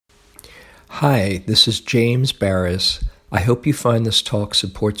Hi, this is James Baraz. I hope you find this talk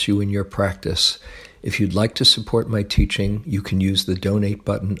supports you in your practice. If you'd like to support my teaching, you can use the donate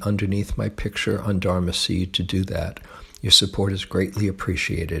button underneath my picture on Dharma Seed to do that. Your support is greatly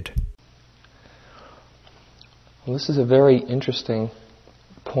appreciated. Well, this is a very interesting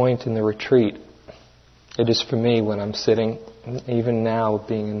point in the retreat. It is for me when I'm sitting, even now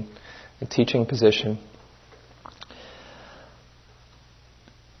being in a teaching position.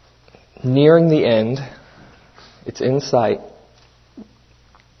 Nearing the end, it's in sight.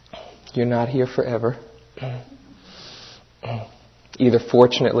 You're not here forever. Either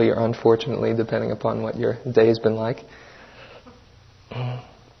fortunately or unfortunately, depending upon what your day's been like.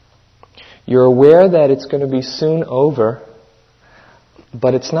 You're aware that it's going to be soon over,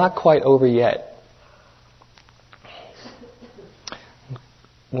 but it's not quite over yet.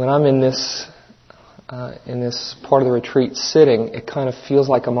 When I'm in this part of the retreat sitting, it kind of feels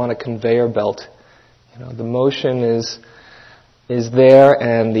like I'm on a conveyor belt. You know, the motion is there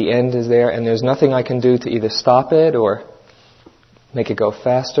and the end is there, and there's nothing I can do to either stop it or make it go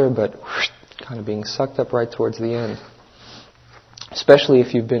faster, but kind of being sucked up right towards the end. Especially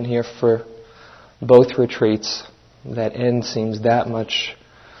if you've been here for both retreats, that end seems that much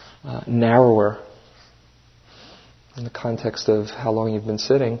narrower in the context of how long you've been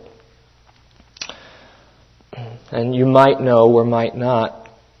sitting. And you might know or might not,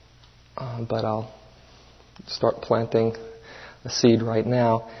 but I'll start planting a seed right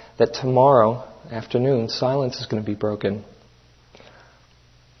now, that tomorrow afternoon silence is going to be broken.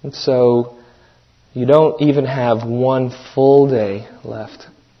 And so you don't even have one full day left.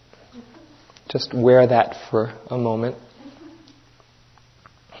 Just wear that for a moment.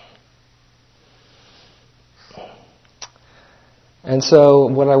 And so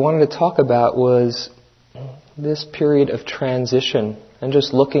what I wanted to talk about was this period of transition, and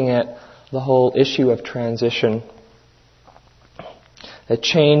just looking at the whole issue of transition. A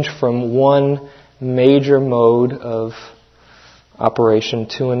change from one major mode of operation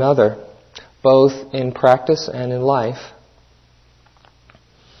to another, both in practice and in life.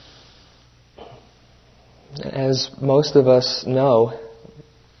 As most of us know,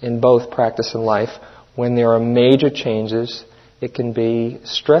 in both practice and life, when there are major changes, it can be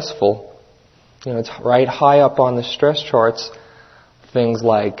stressful. You know, it's right high up on the stress charts, things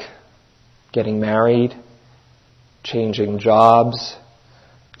like getting married, changing jobs,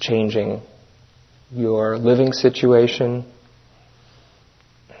 changing your living situation.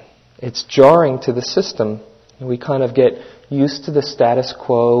 It's jarring to the system. We kind of get used to the status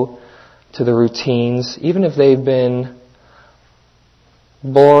quo, to the routines, even if they've been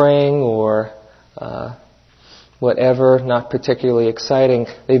boring or whatever, not particularly exciting.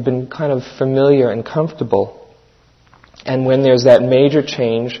 They've been kind of familiar and comfortable. And when there's that major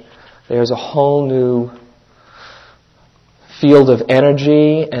change, there's a whole new field of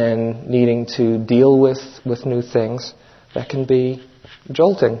energy and needing to deal with new things that can be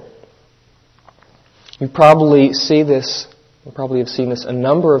jolting. You probably have seen this a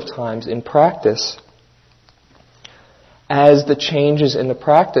number of times in practice. As the changes in the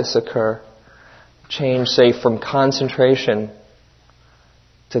practice occur, change, say, from concentration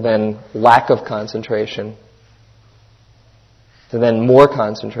to then lack of concentration, to then more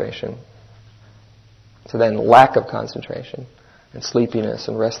concentration, to then lack of concentration, and sleepiness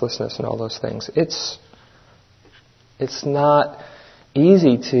and restlessness and all those things. It's not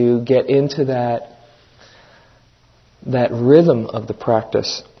easy to get into that rhythm of the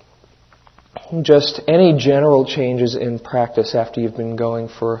practice. Just any general changes in practice after you've been going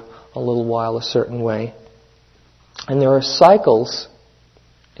for a little while a certain way. And there are cycles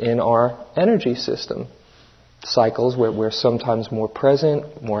in our energy system. Cycles where we're sometimes more present,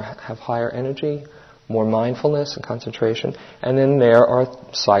 have higher energy, more mindfulness and concentration. And then there are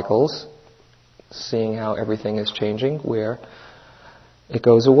cycles, seeing how everything is changing, where it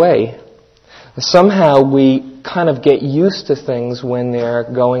goes away. Somehow we kind of get used to things when they're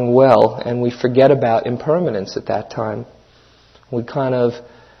going well, and we forget about impermanence at that time. We kind of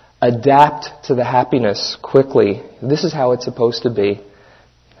adapt to the happiness quickly. This is how it's supposed to be.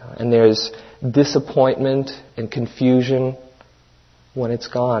 And there's disappointment and confusion when it's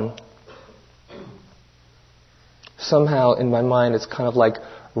gone. Somehow, in my mind, it's kind of like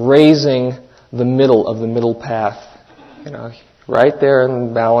raising the middle of the middle path. You know, right there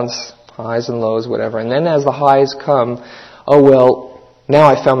in balance, highs and lows, whatever. And then as the highs come, oh well, now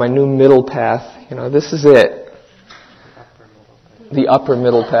I found my new middle path. You know, this is it. The upper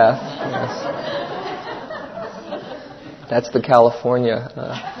middle path. Yes. That's the California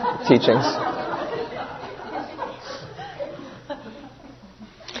teachings.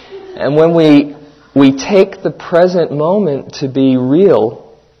 And when we take the present moment to be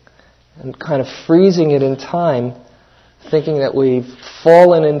real and kind of freezing it in time, thinking that we've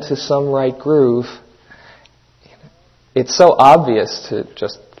fallen into some right groove, it's so obvious to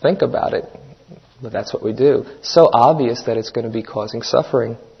just think about it, but that's what we do. So obvious that it's going to be causing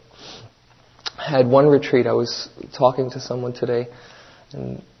suffering. I had one retreat, I was talking to someone today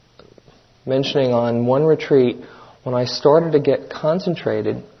and mentioning on one retreat, when I started to get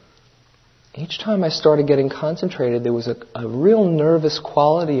concentrated, each time I started getting concentrated, there was a real nervous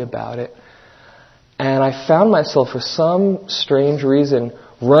quality about it. And I found myself, for some strange reason,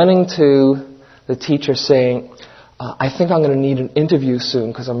 running to the teacher saying, I think I'm going to need an interview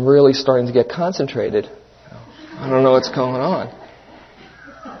soon because I'm really starting to get concentrated. I don't know what's going on.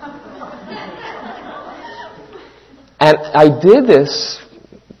 And I did this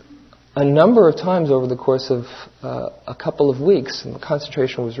a number of times over the course of a couple of weeks, and the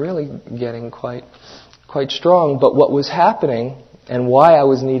concentration was really getting quite strong. But what was happening, and why I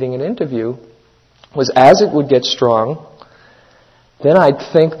was needing an interview, was as it would get strong, then I'd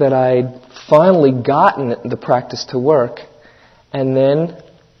think that I'd finally gotten the practice to work, and then,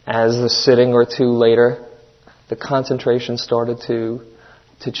 as a sitting or two later, the concentration started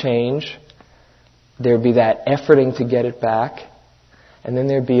to change. There'd be that efforting to get it back, and then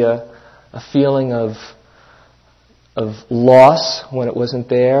there'd be a feeling of loss when it wasn't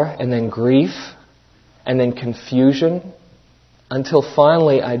there, and then grief, and then confusion, until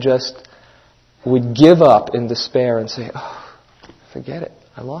finally I just would give up in despair and say, oh, forget it,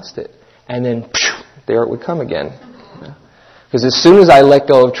 I lost it. And then, there it would come again. Because as soon as I let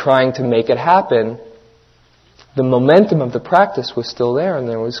go of trying to make it happen, the momentum of the practice was still there, and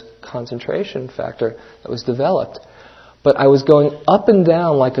there was concentration factor that was developed. But I was going up and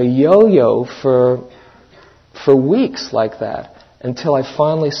down like a yo-yo for weeks like that, until I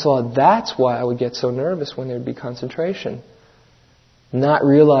finally saw that's why I would get so nervous when there'd be concentration. Not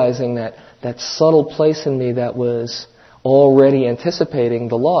realizing that subtle place in me that was already anticipating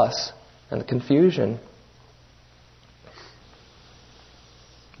the loss and the confusion.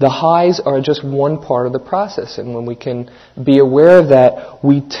 The highs are just one part of the process, and when we can be aware of that,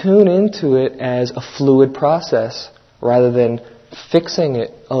 we tune into it as a fluid process rather than fixing it,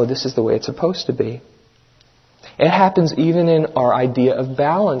 oh, this is the way it's supposed to be. It happens even in our idea of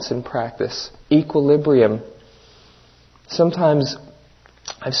balance in practice, equilibrium. Sometimes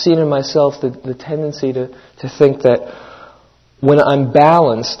I've seen in myself the tendency to think that when I'm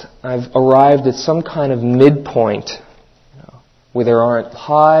balanced, I've arrived at some kind of midpoint, where there aren't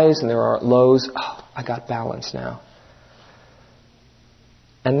highs and there aren't lows. Oh, I got balance now.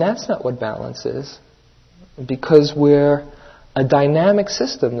 And that's not what balance is, because we're a dynamic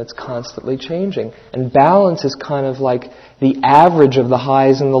system that's constantly changing. And balance is kind of like the average of the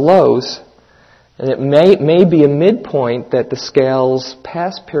highs and the lows. And it may be a midpoint that the scales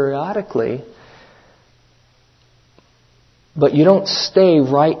pass periodically, but you don't stay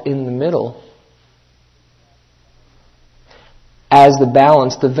right in the middle. As the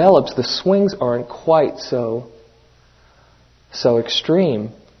balance develops, the swings aren't quite so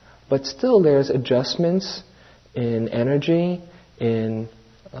extreme, but still there's adjustments in energy, in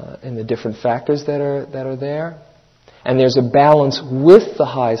the different factors that are there, and there's a balance with the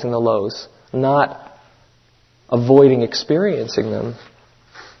highs and the lows, not avoiding experiencing them.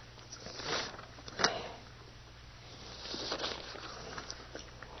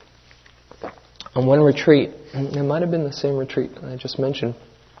 On one retreat, it might have been the same retreat I just mentioned,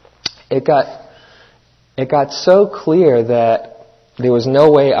 it got so clear that there was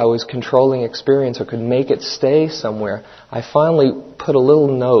no way I was controlling experience or could make it stay somewhere. I finally put a little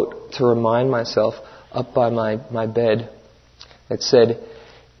note to remind myself up by my bed that said,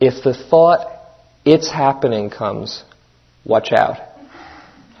 if the thought, it's happening comes, watch out.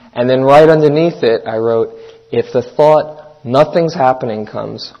 And then right underneath it, I wrote, if the thought, nothing's happening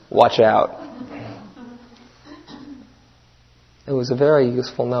comes, watch out. It was a very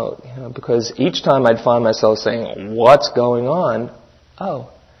useful note, because each time I'd find myself saying, what's going on?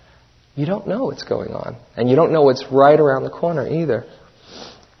 Oh, you don't know what's going on. And you don't know what's right around the corner either.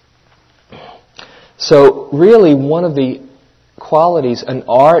 So really one of the qualities, an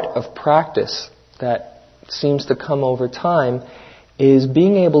art of practice that seems to come over time is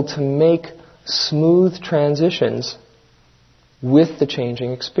being able to make smooth transitions with the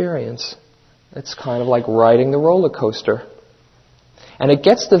changing experience. It's kind of like riding the roller coaster. And it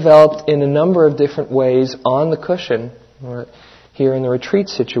gets developed in a number of different ways on the cushion, or here in the retreat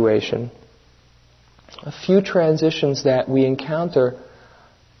situation. A few transitions that we encounter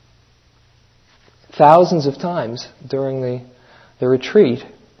thousands of times during the retreat.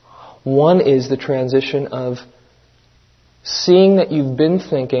 One is the transition of seeing that you've been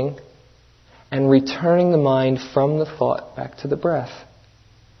thinking and returning the mind from the thought back to the breath.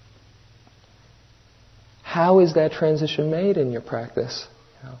 How is that transition made in your practice?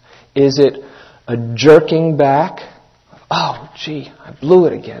 Is it a jerking back? Oh, gee, I blew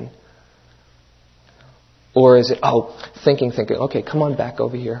it again. Or is it, thinking, okay, come on back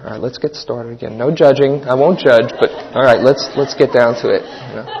over here. All right, let's get started again. No judging. I won't judge, but all right, let's get down to it.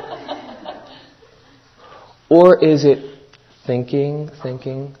 Or is it thinking,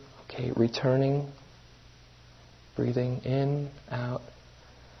 okay, returning, breathing in, out.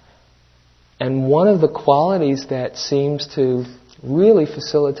 And one of the qualities that seems to really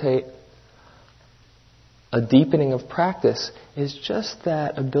facilitate a deepening of practice is just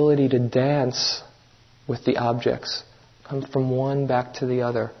that ability to dance with the objects, come from one back to the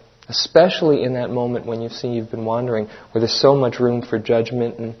other, especially in that moment when you've been wandering, where there's so much room for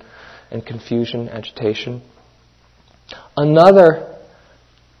judgment and confusion, agitation. Another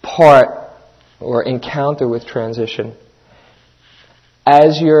part or encounter with transition,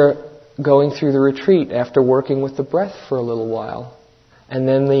 as you're going through the retreat after working with the breath for a little while, and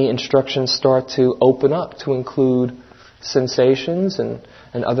then the instructions start to open up to include sensations and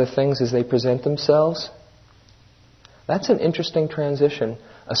other things as they present themselves. That's an interesting transition,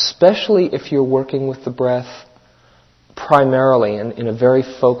 especially if you're working with the breath primarily and in a very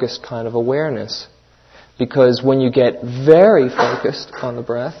focused kind of awareness. Because when you get very focused on the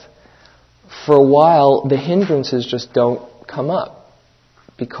breath, for a while the hindrances just don't come up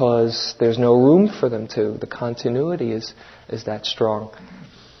because there's no room for them to. The continuity is that strong.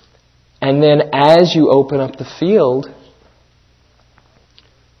 And then as you open up the field,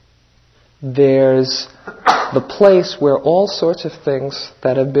 there's the place where all sorts of things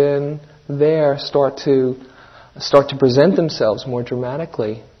that have been there start to present themselves more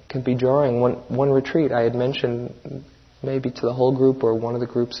dramatically. It can be jarring. One retreat I had mentioned, maybe to the whole group or one of the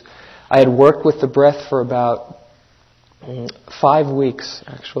groups, I had worked with the breath for about 5 weeks,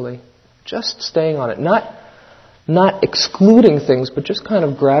 actually, just staying on it, not excluding things, but just kind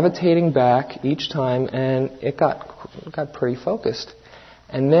of gravitating back each time, and it got pretty focused.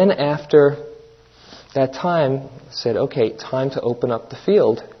 And then after that time, I said, okay, time to open up the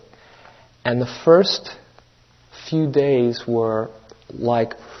field. And the first few days were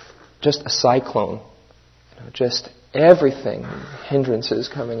like just a cyclone. Just everything, hindrances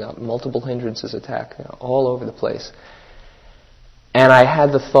coming up, multiple hindrances attacking all over the place. And I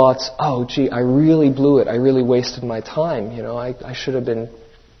had the thoughts, oh, gee, I really blew it. I really wasted my time. I should have been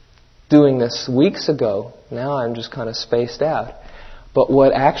doing this weeks ago. Now I'm just kind of spaced out. But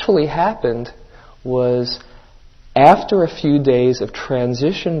what actually happened was, after a few days of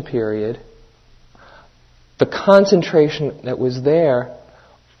transition period, the concentration that was there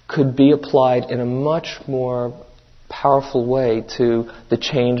could be applied in a much more powerful way to the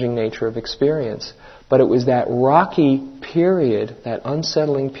changing nature of experience. But it was that rocky period, that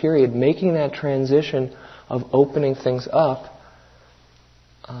unsettling period, making that transition of opening things up,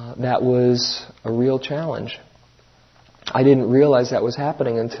 that was a real challenge. I didn't realize that was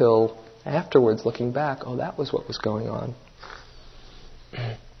happening until afterwards, looking back. Oh, that was what was going on.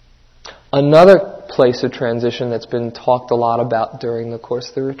 Another place of transition that's been talked a lot about during the course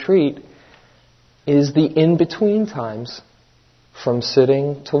of the retreat is the in-between times, from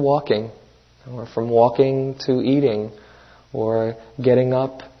sitting to walking, or from walking to eating, or getting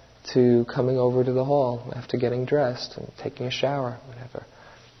up to coming over to the hall after getting dressed and taking a shower, whatever.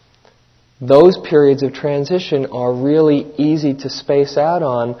 Those periods of transition are really easy to space out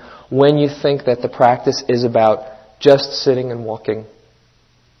on when you think that the practice is about just sitting and walking.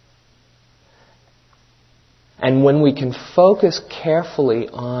 And when we can focus carefully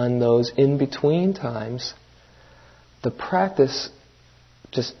on those in-between times, the practice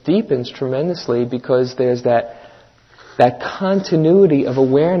just deepens tremendously, because there's that continuity of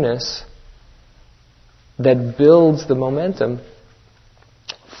awareness that builds the momentum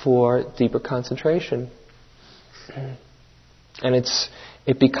for deeper concentration. And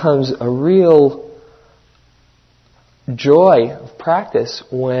it becomes a real joy of practice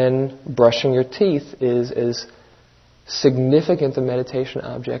when brushing your teeth is as significant a meditation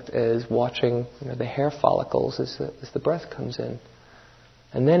object as watching the hair follicles as the breath comes in.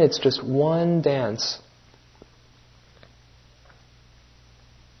 And then it's just one dance.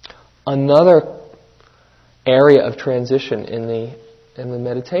 Another area of transition in the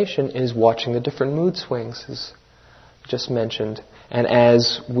meditation is watching the different mood swings, as just mentioned. And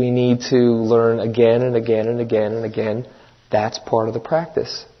as we need to learn again and again and again and again, that's part of the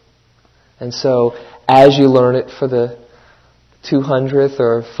practice. And so as you learn it for the 200th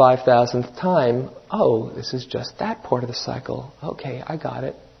or 5,000th time, oh, this is just that part of the cycle. Okay, I got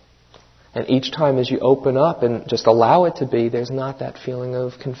it. And each time as you open up and just allow it to be, there's not that feeling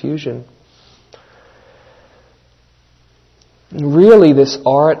of confusion. And really, this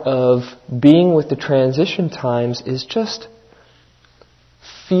art of being with the transition times is just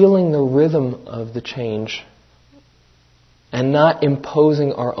feeling the rhythm of the change and not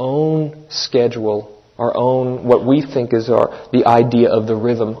imposing our own schedule, our own, what we think is the idea of the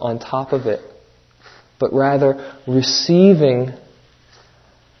rhythm on top of it, but rather receiving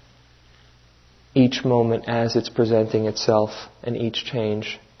each moment as it's presenting itself and each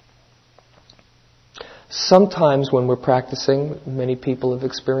change. Sometimes when we're practicing, many people have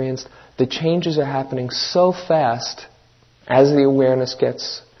experienced, the changes are happening so fast as the awareness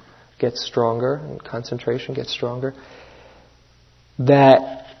gets stronger and concentration gets stronger,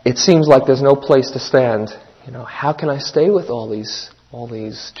 that it seems like there's no place to stand. How can I stay with all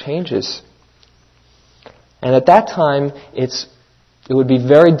these changes? And at that time, it would be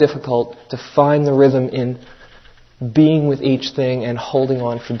very difficult to find the rhythm in being with each thing and holding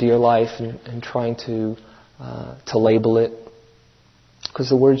on for dear life and trying to label it, because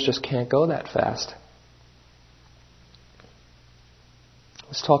the words just can't go that fast. I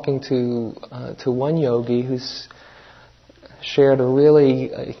was talking to one yogi who's shared a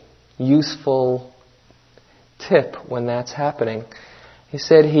really useful tip when that's happening. He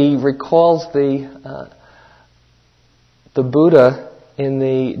said he recalls the Buddha in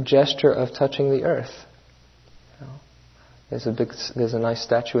the gesture of touching the earth. There's a nice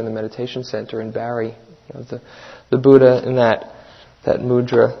statue in the meditation center in Bari of the Buddha in that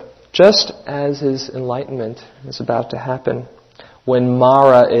mudra, just as his enlightenment is about to happen. When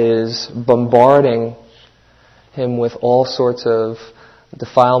Mara is bombarding him with all sorts of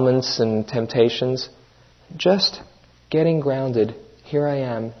defilements and temptations, just getting grounded. Here I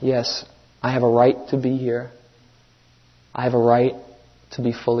am. Yes, I have a right to be here. I have a right to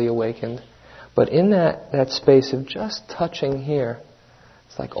be fully awakened. But in that space of just touching here,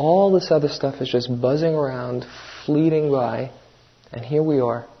 it's like all this other stuff is just buzzing around, fleeting by, and here we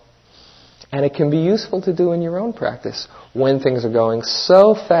are. And it can be useful to do in your own practice when things are going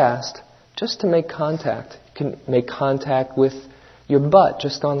so fast, just to make contact. You can make contact with your butt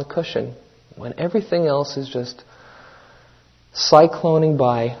just on the cushion. When everything else is just cycloning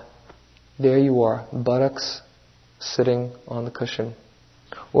by, there you are, buttocks sitting on the cushion.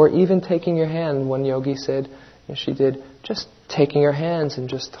 Or even taking your hand, one yogi said, she did, just taking her hands and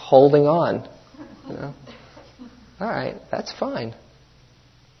just holding on. All right, that's fine.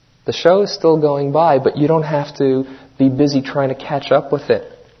 The show is still going by, but you don't have to be busy trying to catch up with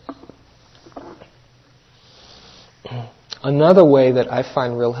it. Another way that I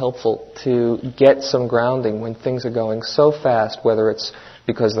find real helpful to get some grounding when things are going so fast, whether it's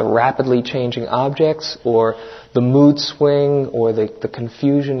because they're rapidly changing objects or the mood swing or the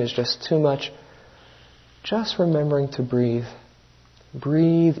confusion is just too much, just remembering to breathe.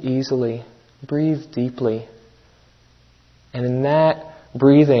 Breathe easily. Breathe deeply. And in that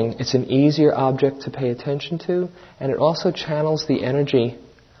breathing, it's an easier object to pay attention to, and it also channels the energy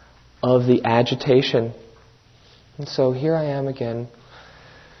of the agitation. And so here I am again,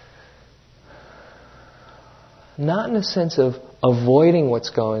 not in a sense of avoiding what's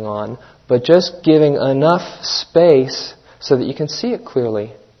going on, but just giving enough space so that you can see it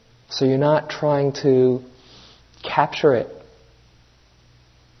clearly. So you're not trying to capture it,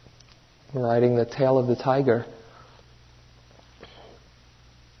 riding the tail of the tiger.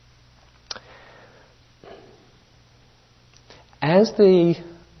 As the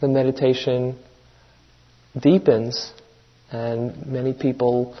meditation deepens, and many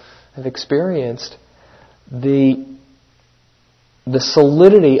people have experienced, the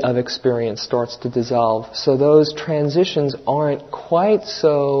solidity of experience starts to dissolve. So those transitions aren't quite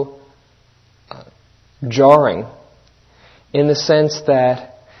so jarring, in the sense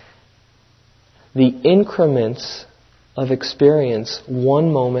that the increments of experience,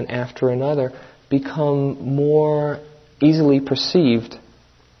 one moment after another, become more easily perceived.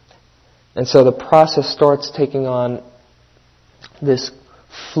 And so the process starts taking on this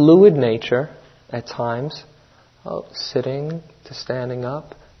fluid nature at times, sitting, to standing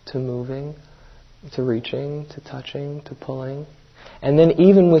up, to moving, to reaching, to touching, to pulling. And then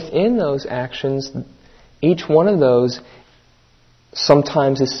even within those actions, each one of those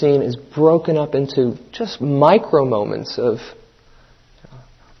sometimes is seen as broken up into just micro moments of,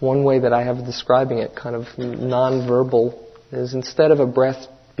 one way that I have of describing it, kind of non-verbal, is instead of a breath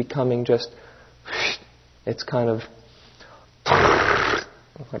becoming just, it's kind of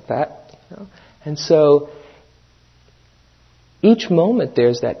like that. And so each moment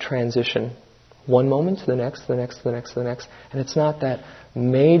there's that transition. One moment to the next, the next, the next, the next. And it's not that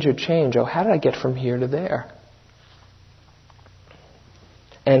major change. Oh, how did I get from here to there?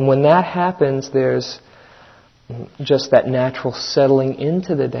 And when that happens, there's just that natural settling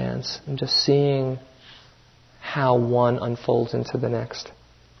into the dance and just seeing how one unfolds into the next.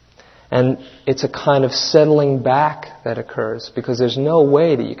 And it's a kind of settling back that occurs because there's no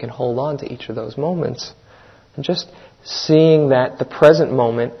way that you can hold on to each of those moments. And just seeing that the present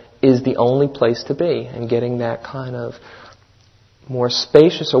moment is the only place to be and getting that kind of more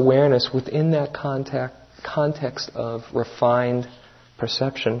spacious awareness within that context of refined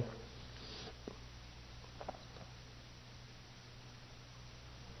perception.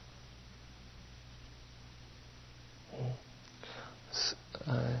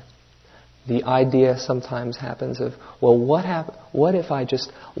 The idea sometimes happens of, well, what if I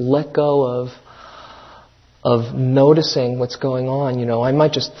just let go of noticing what's going on? You know, I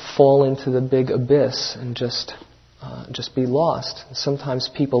might just fall into the big abyss and just be lost. Sometimes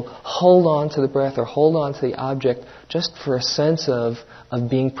people hold on to the breath or hold on to the object just for a sense of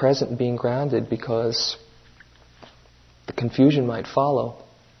being present and being grounded because the confusion might follow.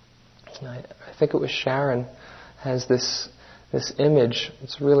 I think it was Sharon has this image,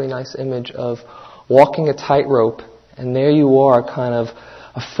 it's a really nice image of walking a tightrope, and there you are kind of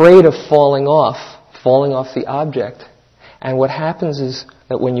afraid of falling off the object. And what happens is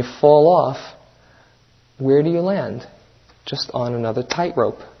that when you fall off, where do you land? Just on another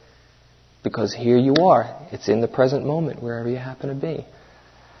tightrope. Because here you are. It's in the present moment, wherever you happen to be.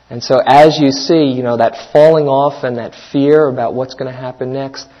 And so as you see, you know, that falling off and that fear about what's going to happen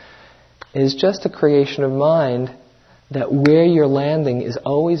next is just a creation of mind, that where you're landing is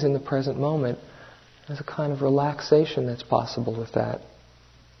always in the present moment. There's a kind of relaxation that's possible with that.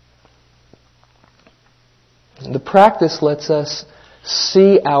 The practice lets us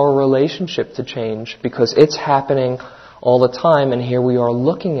see our relationship to change because it's happening all the time, and here we are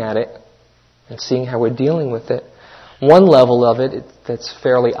looking at it and seeing how we're dealing with it. One level of it that's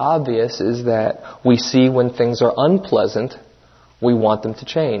fairly obvious is that we see when things are unpleasant, we want them to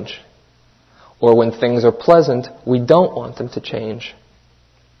change. Or when things are pleasant, we don't want them to change.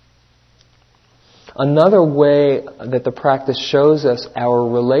 Another way that the practice shows us our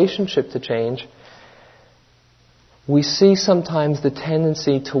relationship to change, we see sometimes the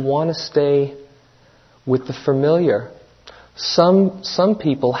tendency to want to stay with the familiar. Some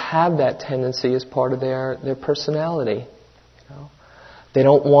people have that tendency as part of their personality. You know? They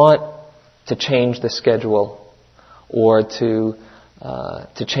don't want to change the schedule or to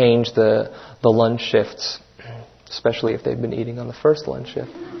change the lunch shifts, especially if they've been eating on the first lunch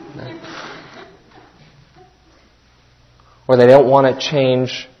shift. Or they don't want to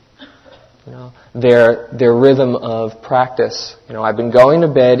change, you know, their rhythm of practice. You know, I've been going to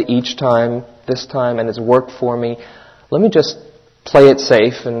bed each time, this time, and it's worked for me. Let me just play it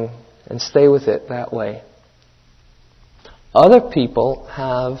safe and stay with it that way. Other people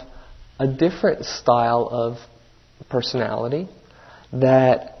have a different style of personality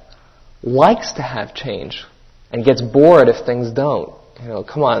that likes to have change and gets bored if things don't. You know,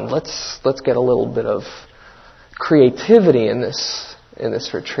 come on, let's get a little bit of creativity in this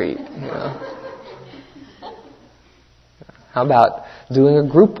retreat. You know, how about doing a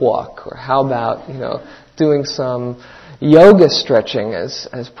group walk, or how about doing some yoga stretching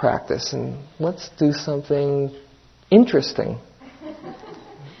as practice, and let's do something interesting.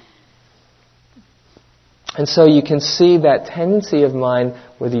 And so you can see that tendency of mind,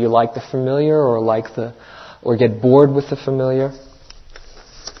 whether you like the familiar or get bored with the familiar.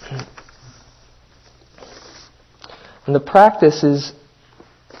 And the practice is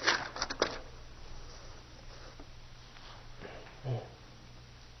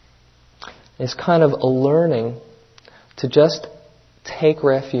kind of a learning to just take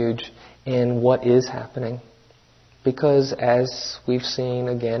refuge in what is happening. Because as we've seen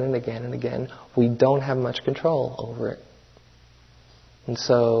again and again and again, we don't have much control over it. And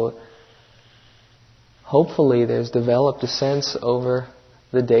so hopefully there's developed a sense over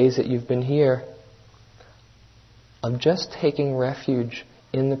the days that you've been here of just taking refuge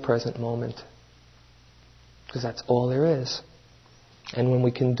in the present moment. Because that's all there is. And when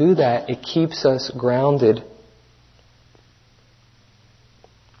we can do that, it keeps us grounded.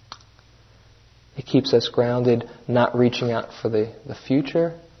 It keeps us grounded, not reaching out for the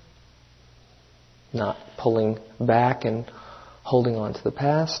future, not pulling back and holding on to the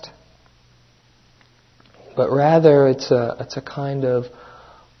past, but rather it's a kind of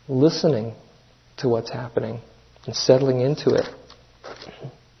listening to what's happening and settling into it.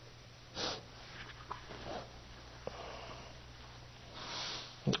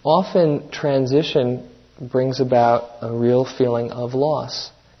 Often transition brings about a real feeling of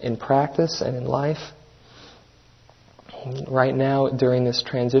loss in practice and in life. Right now, during this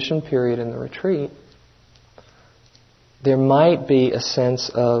transition period in the retreat, there might be a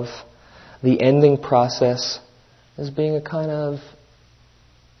sense of the ending process as being a kind of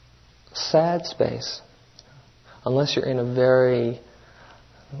sad space. Unless you're in a very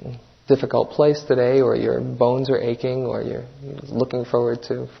difficult place today, or your bones are aching, or you're looking forward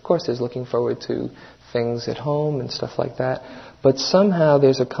to, of course there's looking forward to things at home and stuff like that, but somehow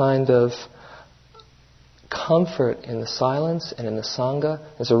there's a kind of comfort in the silence and in the Sangha.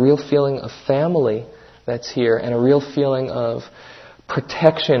 There's a real feeling of family that's here, and a real feeling of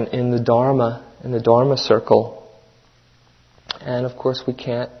protection in the Dharma circle. And of course we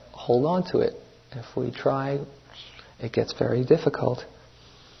can't hold on to it. If we try, it gets very difficult.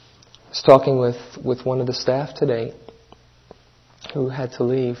 I was talking with one of the staff today who had to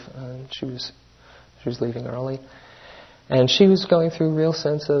leave. She was leaving early. And she was going through a real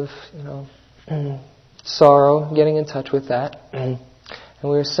sense of, sorrow, getting in touch with that. And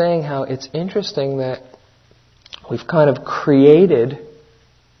we were saying how it's interesting that we've kind of created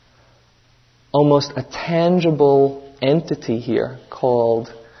almost a tangible entity here called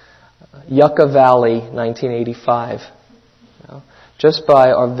Yucca Valley 1985. Just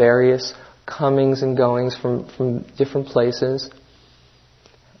by our various comings and goings from different places.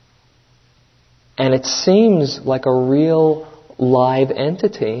 And it seems like a real live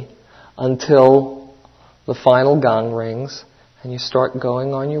entity until the final gong rings and you start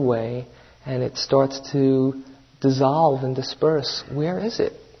going on your way and it starts to dissolve and disperse. Where is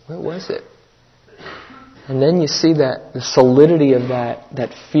it? Where was it? And then you see that the solidity of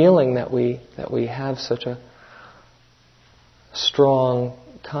that feeling that we have such a strong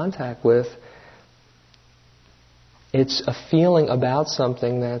contact with. It's a feeling about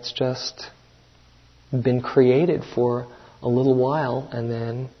something that's just been created for a little while and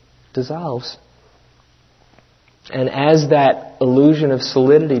then dissolves. And as that illusion of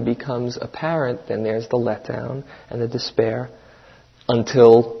solidity becomes apparent, then there's the letdown and the despair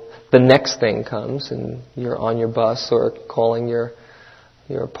until the next thing comes and you're on your bus or calling your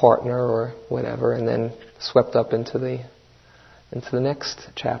partner or whatever, and then swept up into the next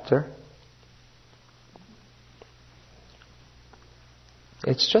chapter.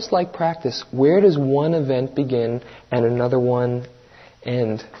 It's just like practice. Where does one event begin and another one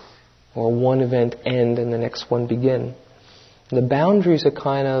end? Or one event end and the next one begin? The boundaries are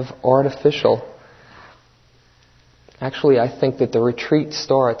kind of artificial. Actually, I think that the retreat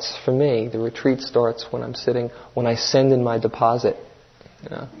starts, for me, the retreat starts when I send in my deposit.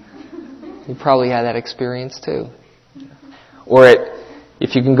 You probably had that experience too. Or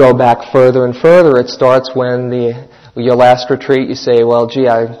if you can go back further and further, it starts when your last retreat, you say, well, gee,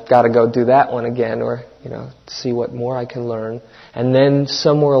 I've got to go do that one again, or see what more I can learn. And then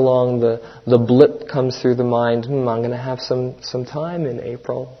somewhere along the blip comes through the mind, I'm going to have some time in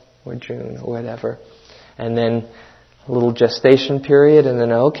April or June or whatever. And then a little gestation period, and then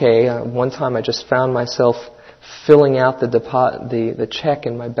one time I just found myself filling out the check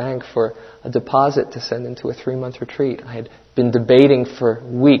in my bank for a deposit to send into a 3-month retreat. I had been debating for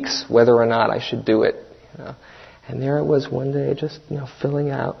weeks whether or not I should do it. And there it was one day, just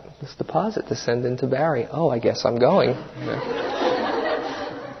filling out this deposit to send into Barry. Oh, I guess I'm going.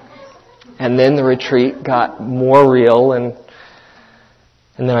 And then the retreat got more real, and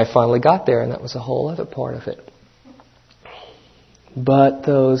then I finally got there, and that was a whole other part of it. But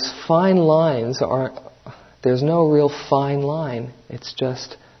those fine lines there's no real fine line. It's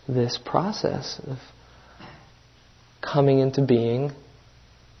just this process of coming into being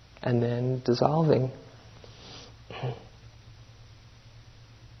and then dissolving.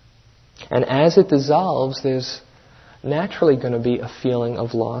 And as it dissolves, there's naturally going to be a feeling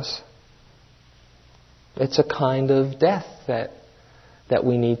of loss. It's a kind of death that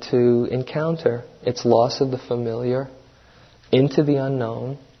we need to encounter. It's loss of the familiar into the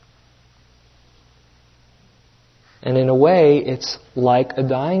unknown. And in a way, it's like a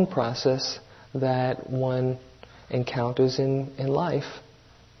dying process that one encounters in life,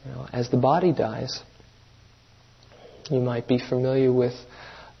 as the body dies. You might be familiar with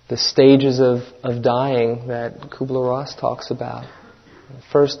the stages of dying that Kubler-Ross talks about.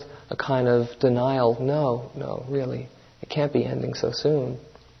 First, a kind of denial, no, really, it can't be ending so soon.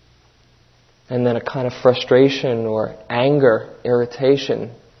 And then a kind of frustration or anger,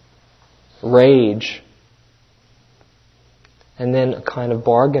 irritation, rage. And then a kind of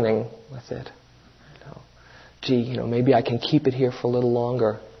bargaining with it. Gee, maybe I can keep it here for a little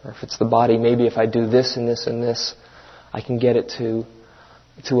longer. Or if it's the body, maybe if I do this and this and this, I can get it to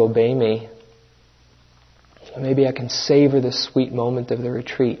to obey me. Maybe I can savor the sweet moment of the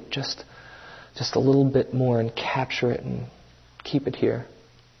retreat just a little bit more and capture it and keep it here.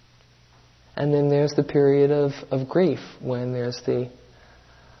 And then there's the period of grief when there's the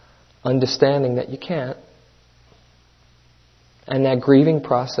understanding that you can't. And that grieving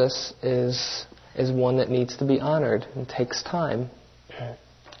process is one that needs to be honored and takes time,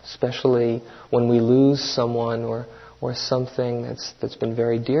 especially when we lose someone or something that's been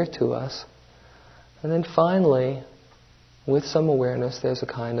very dear to us. And then finally, with some awareness, there's a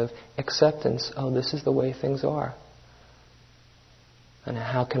kind of acceptance. Oh, this is the way things are. And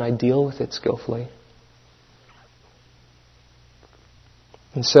how can I deal with it skillfully?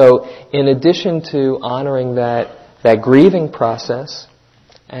 And so, in addition to honoring that grieving process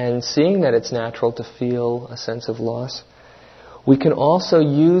and seeing that it's natural to feel a sense of loss, we can also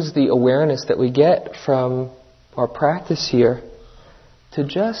use the awareness that we get from our practice here to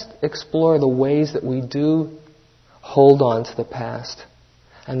just explore the ways that we do hold on to the past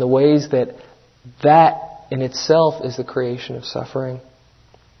and the ways that in itself is the creation of suffering.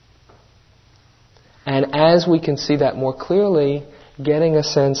 And as we can see that more clearly, getting a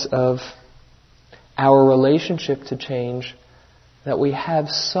sense of our relationship to change, that we have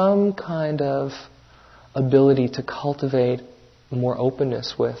some kind of ability to cultivate more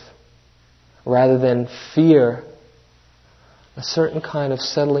openness with, rather than fear, a certain kind of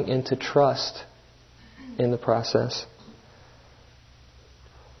settling into trust in the process.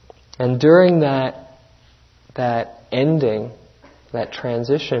 And during that ending, that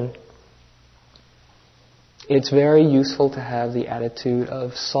transition, it's very useful to have the attitude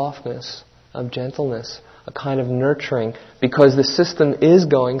of softness, of gentleness, a kind of nurturing, because the system is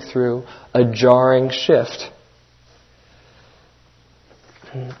going through a jarring shift.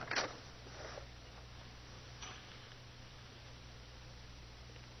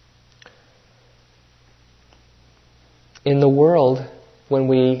 In the world, when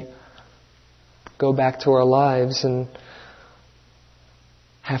we go back to our lives and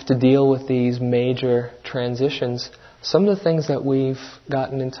have to deal with these major transitions, some of the things that we've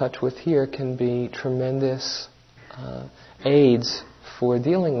gotten in touch with here can be tremendous aids for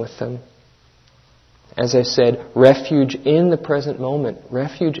dealing with them. As I said, refuge in the present moment,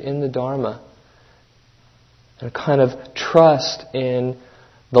 refuge in the Dharma, and a kind of trust in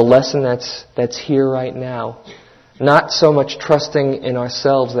the lesson that's here right now. Not so much trusting in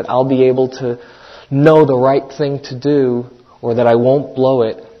ourselves that I'll be able to know the right thing to do or that I won't blow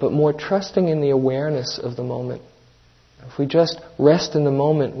it, but more trusting in the awareness of the moment. If we just rest in the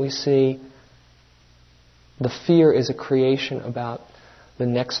moment, we see the fear is a creation about the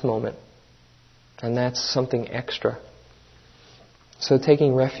next moment. And that's something extra. So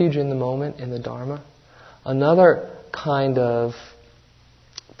taking refuge in the moment, in the Dharma. Another kind of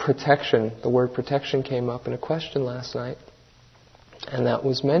protection, the word protection came up in a question last night, and that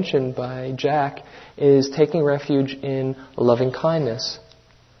was mentioned by Jack, is taking refuge in loving kindness.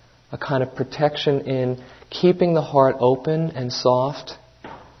 A kind of protection in keeping the heart open and soft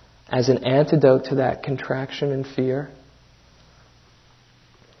as an antidote to that contraction and fear.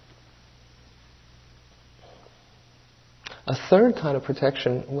 A third kind of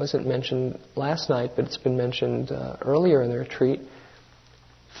protection wasn't mentioned last night, but it's been mentioned earlier in the retreat.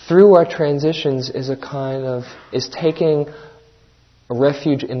 Through our transitions is taking a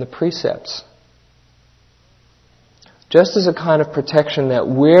refuge in the precepts. Just as a kind of protection that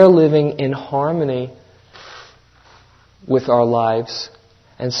we're living in harmony with our lives,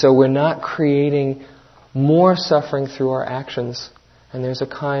 and so we're not creating more suffering through our actions. And there's a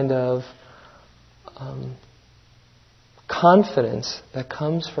kind of confidence that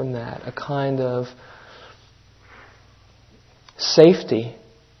comes from that, a kind of safety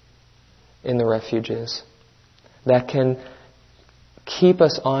in the refuges that can keep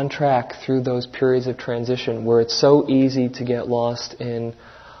us on track through those periods of transition where it's so easy to get lost in,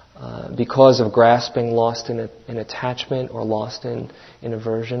 because of grasping, lost in attachment or lost in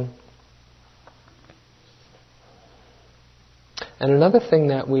aversion. And another thing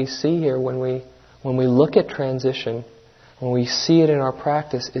that we see here when we look at transition, when we see it in our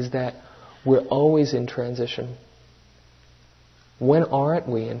practice, is that we're always in transition. When aren't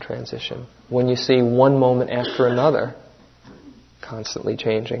we in transition? When you see one moment after another, constantly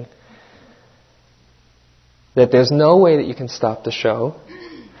changing. That there's no way that you can stop the show.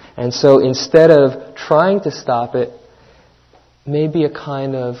 And so instead of trying to stop it, maybe a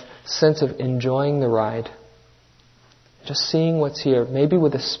kind of sense of enjoying the ride. Just seeing what's here, maybe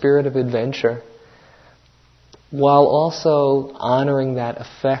with a spirit of adventure, while also honoring that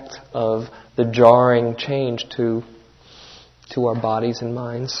effect of the jarring change to to our bodies and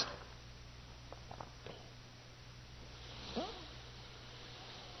minds.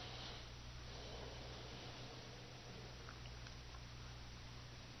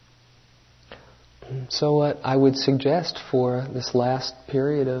 So what I would suggest for this last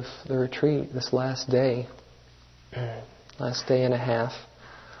period of the retreat, this last day and a half,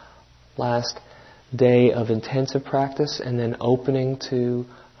 last day of intensive practice, and then opening to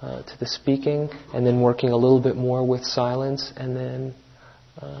the speaking, and then working a little bit more with silence, and then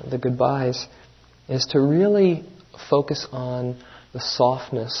the goodbyes, is to really focus on the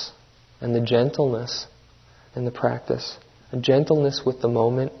softness and the gentleness in the practice. A gentleness with the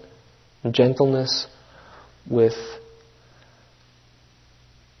moment, a gentleness with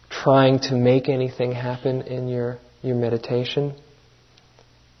trying to make anything happen in your meditation.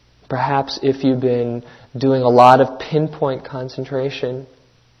 Perhaps if you've been doing a lot of pinpoint concentration,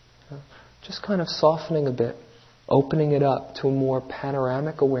 just kind of softening a bit, opening it up to a more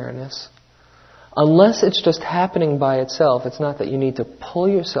panoramic awareness. Unless it's just happening by itself, it's not that you need to pull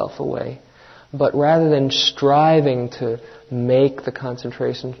yourself away, but rather than striving to make the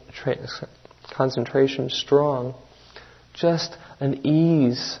concentration strong, just an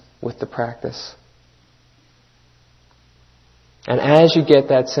ease with the practice. And as you get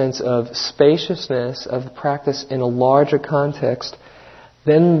that sense of spaciousness of the practice in a larger context,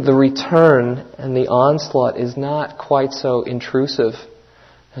 then the return and the onslaught is not quite so intrusive,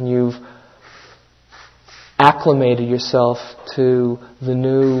 and you've acclimated yourself to the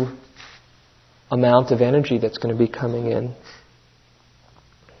new amount of energy that's going to be coming in.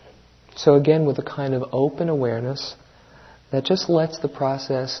 So again, with a kind of open awareness that just lets the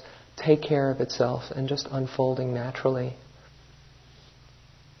process take care of itself and just unfolding naturally.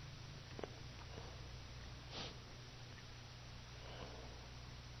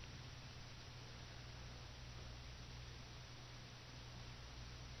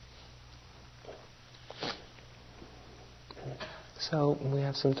 So we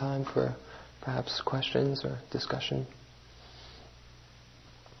have some time for perhaps questions or discussion.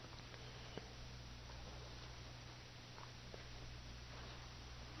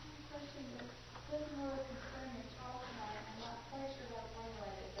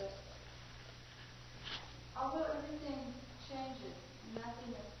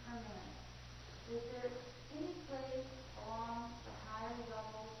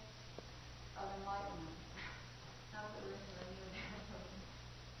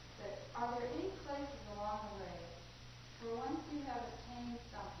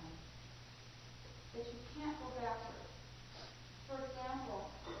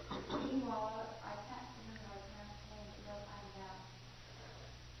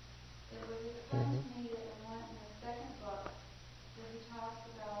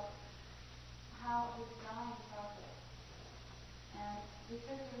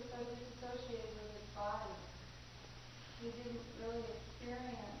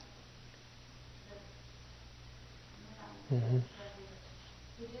 Mm-hmm.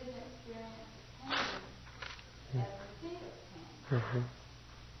 He didn't experience pain as a state of pain. Mm-hmm.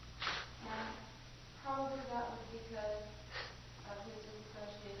 And probably that was because of his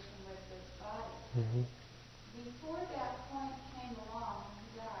association with this body. Mm-hmm. Before that point came along when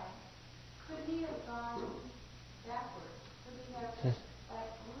he died, could he have gone backwards? Could he have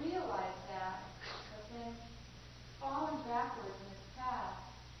realized that, but then fallen backwards in his path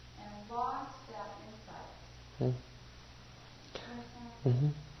and lost that insight? Mm-hmm. Mm-hmm.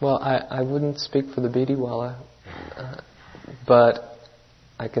 Well, I wouldn't speak for the Bidhiwala, but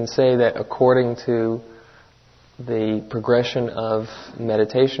I can say that according to the progression of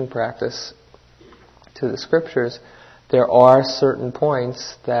meditation practice to the scriptures, there are certain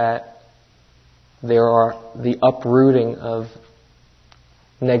points that there are the uprooting of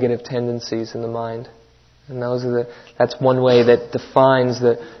negative tendencies in the mind. And that's one way that defines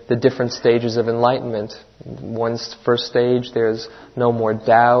the different stages of enlightenment. One's first stage, there's no more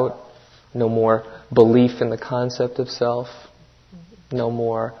doubt, no more belief in the concept of self, no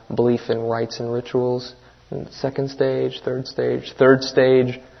more belief in rites and rituals. And second stage, third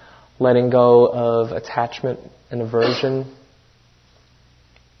stage, letting go of attachment and aversion.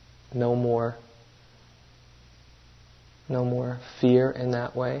 No more fear in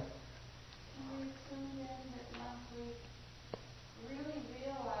that way.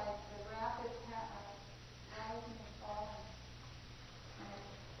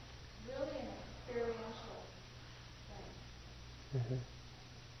 Mm-hmm.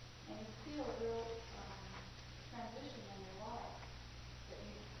 And you feel a real transition in your life, that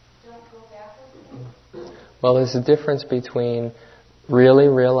you don't go backwards. Well, there's a difference between really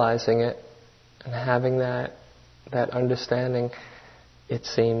realizing it and having that that understanding, it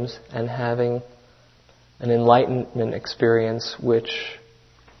seems, and having an enlightenment experience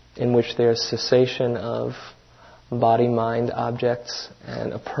in which there's cessation of body-mind objects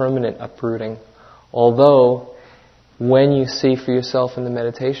and a permanent uprooting. Although, when you see for yourself in the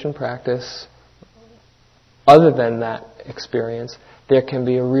meditation practice, other than that experience, there can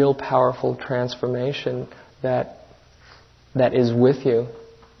be a real powerful transformation that is with you.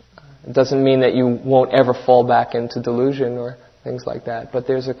 It doesn't mean that you won't ever fall back into delusion or things like that, but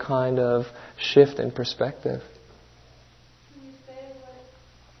there's a kind of shift in perspective. Can you say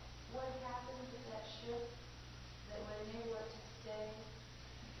what happened with that shift that when you were to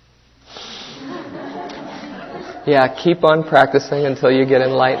stay? Yeah, keep on practicing until you get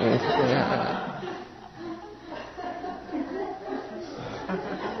enlightened. Yeah.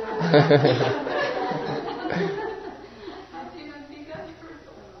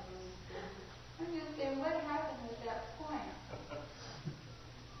 What happened at that point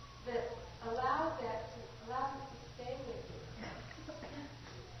that allowed it to stay with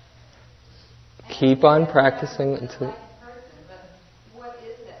you? Keep on practicing until... What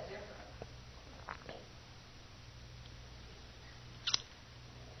is that difference?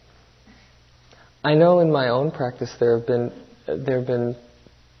 I know in my own practice there have been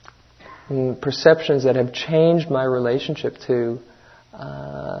perceptions that have changed my relationship to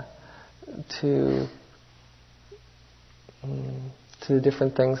the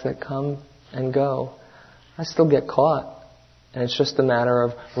different things that come and go. I still get caught, and it's just a matter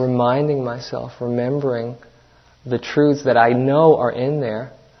of reminding myself, remembering the truths that I know are in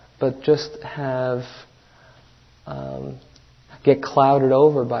there, but just get clouded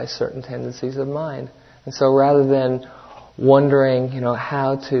over by certain tendencies of mind. And so rather than wondering,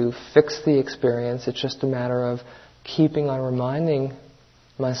 how to fix the experience, it's just a matter of keeping on reminding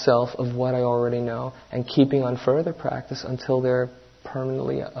myself of what I already know and keeping on further practice until they're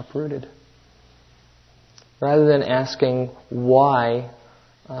permanently uprooted. Rather than asking why,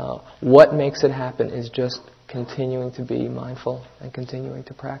 what makes it happen is just continuing to be mindful and continuing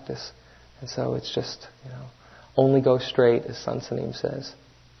to practice. And so it's just, only go straight, as Sansanim says.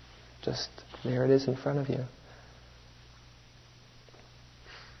 Just there it is in front of you.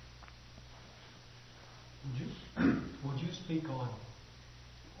 Would you speak on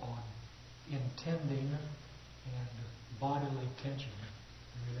intending and bodily tension,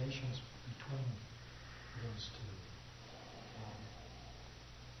 the relations between those two?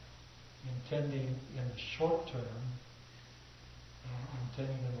 Intending in the short term and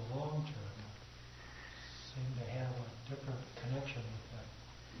intending in the long term seem to have a different connection with that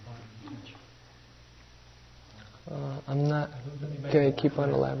bodily tension. I'm not... Okay, keep on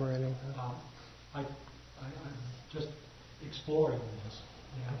elaborating. I'm just exploring this,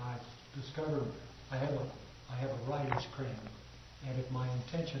 and I discovered I have a writer's crayon, and if my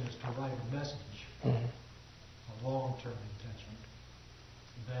intention is to write a message, a long-term intention,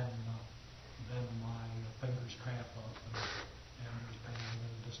 then my fingers cramp up and there's pain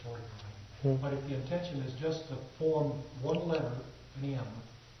and distorted writing. But if the intention is just to form one letter, an M,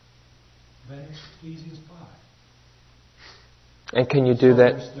 then it's easy as pie. And can you do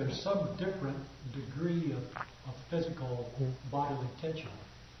that? There's some different degree of physical bodily tension,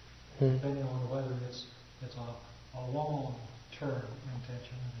 depending on whether it's a long-term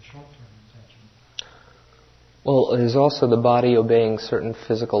intention and a short-term intention. Well, there's also the body obeying certain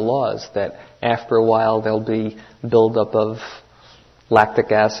physical laws that after a while there'll be buildup of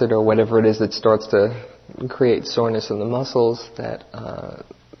lactic acid or whatever it is that starts to create soreness in the muscles that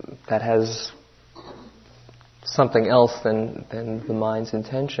has something else than the mind's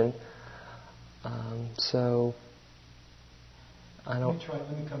intention. So I don't... Let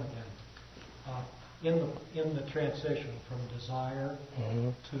me come again. In the transition from desire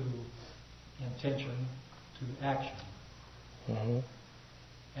to intention to action,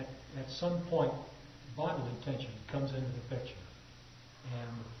 at some point bodily tension comes into the picture,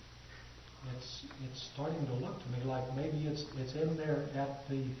 and it's starting to look to me like maybe it's in there at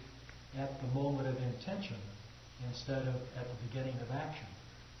the moment of intention instead of at the beginning of action.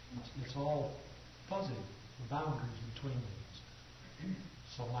 It's all fuzzy, the boundaries between these.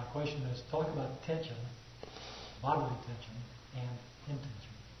 So my question is, talk about tension, bodily tension, and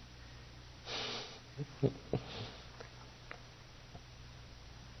intention.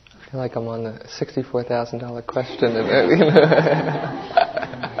 I feel like I'm on the $64,000 question.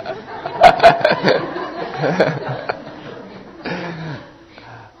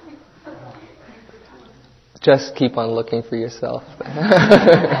 Just keep on looking for yourself.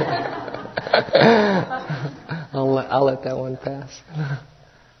 I'll let that one pass.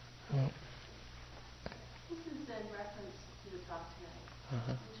 This is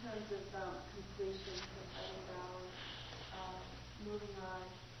terms of completion, moving on,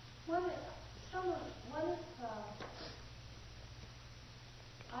 what if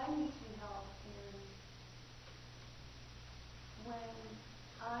I need some help in when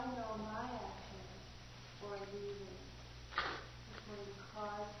I know my action or leaving is going to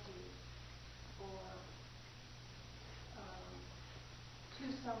cause grief or to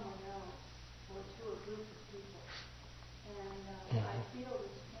someone else or to a group of people. And I feel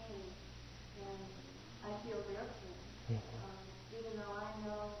this pain and I feel their pain. Even though I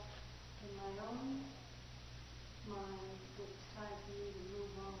know in my own mind that it's time for me to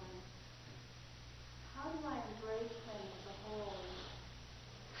move on, how do I embrace them as a whole and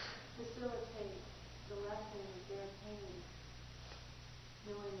facilitate the lessening of their pain,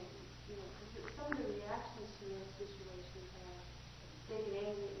 knowing that, because some of the reactions to those situations are they get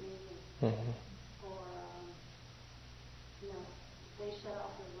angry at me, or, they shut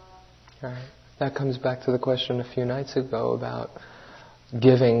off their love. Right. That comes back to the question a few nights ago about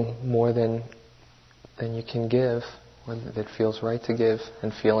giving more than you can give, or that it feels right to give,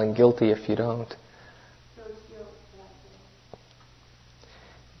 and feeling guilty if you don't. So it's guilt for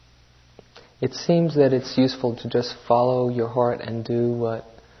that. It seems that it's useful to just follow your heart and do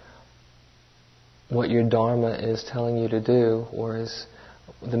what your Dharma is telling you to do, or is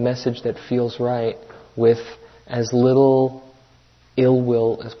the message that feels right, with as little ill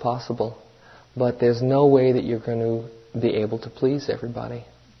will as possible. But there's no way that you're going to be able to please everybody.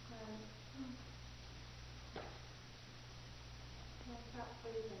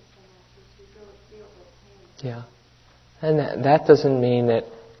 Yeah. And that doesn't mean that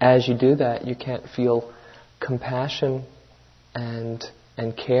as you do that, you can't feel compassion and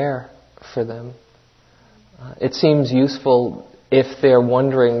care for them. It seems useful if they're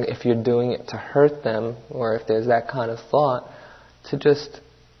wondering if you're doing it to hurt them, or if there's that kind of thought, to just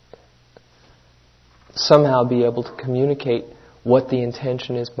somehow be able to communicate what the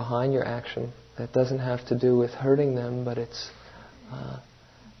intention is behind your action. That doesn't have to do with hurting them, but it's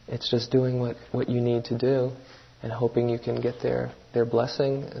just doing what you need to do, and hoping you can get their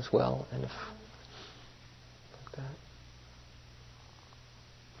blessing as well. And if like that.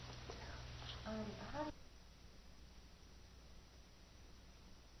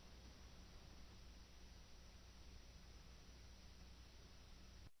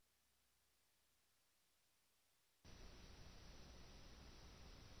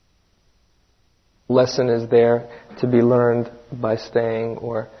 Lesson is there to be learned by staying,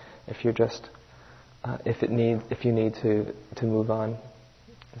 or if you're just if you need to move on.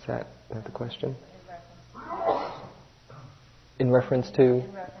 Is that the question? In reference to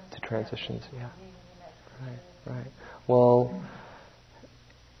transitions, yeah. Right. Well,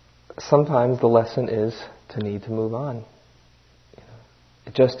 sometimes the lesson is to need to move on.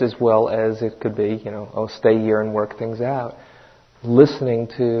 Just as well as it could be, stay here and work things out. Listening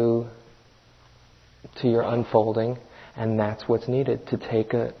to your unfolding, and that's what's needed to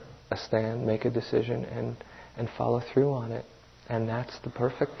take a stand, make a decision, and follow through on it. And that's the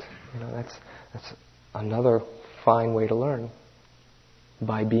perfect, that's another fine way to learn,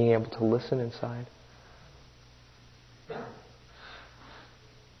 by being able to listen inside.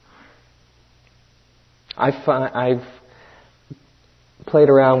 I've played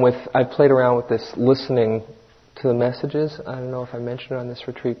around with this listening to the messages. I don't know if I mentioned it on this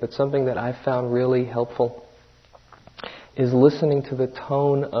retreat, but something that I found really helpful is listening to the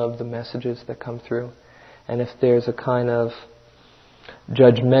tone of the messages that come through. And if there's a kind of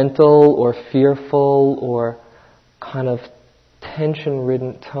judgmental or fearful or kind of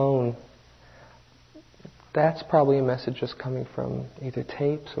tension-ridden tone, that's probably a message just coming from either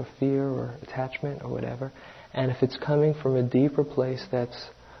tapes or fear or attachment or whatever. And if it's coming from a deeper place that's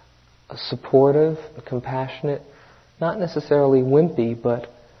supportive, compassionate, not necessarily wimpy, but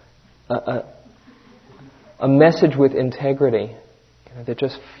a message with integrity, that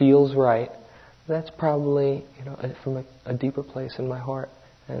just feels right, that's probably from a deeper place in my heart.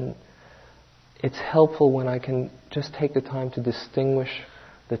 And it's helpful when I can just take the time to distinguish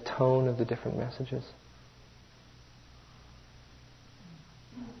the tone of the different messages.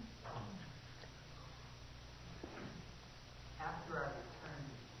 After I returned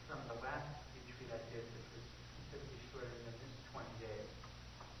from the last retreat I did, which was considerably shorter than this 20 days,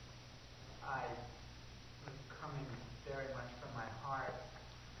 I was coming very much from my heart,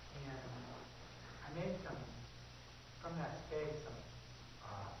 and I made from that space, some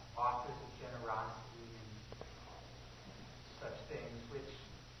offers of generosity and such things, which,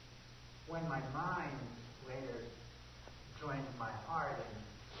 when my mind later joined my heart and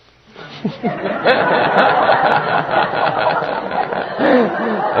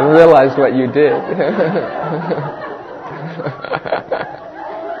and realized what you did.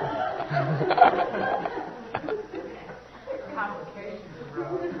 Complications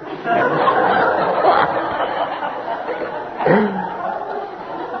arose.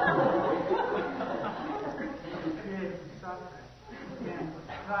 Created suffering. And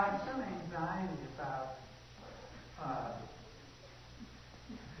I have some anxiety about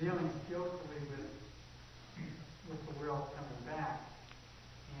dealing skillfully with the world coming back.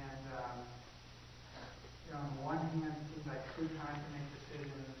 And on the one hand, it seems like free time to make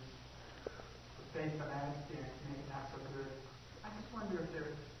decisions. Based on that experience, maybe not so good. I just wonder if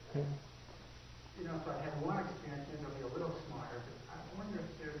there's, if I had one experience, maybe I'll be a little smarter, but I wonder if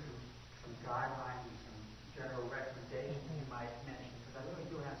there's some guidelines and some general recommendations you might mention, because I really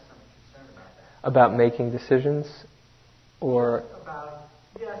do have some concern about that. About making decisions? Or About,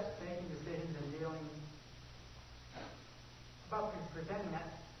 yes, making decisions and dealing, about presenting that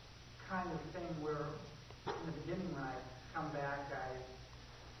kind of thing where, in the beginning when I come back, I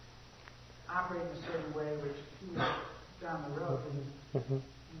operate in a certain way, which down the road didn't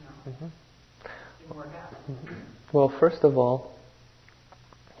work out. Well, first of all,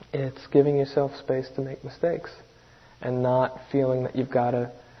 it's giving yourself space to make mistakes and not feeling that you've got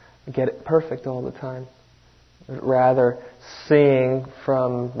to get it perfect all the time. Rather, seeing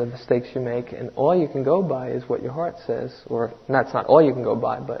from the mistakes you make, and all you can go by is what your heart says, or that's not all you can go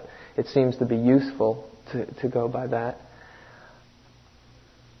by, but it seems to be useful to go by that.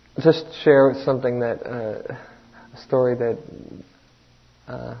 Just share something that, a story that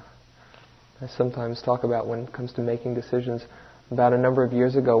I sometimes talk about when it comes to making decisions. About a number of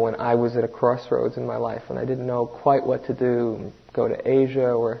years ago when I was at a crossroads in my life and I didn't know quite what to do, go to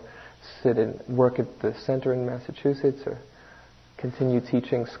Asia or sit and work at the center in Massachusetts or continue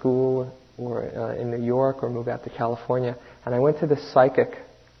teaching school or in New York or move out to California. And I went to this psychic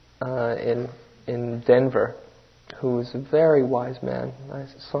in Denver, who was a very wise man. I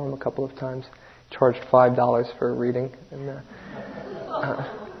saw him a couple of times. Charged $5 for a reading, and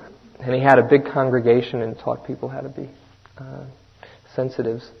he had a big congregation and taught people how to be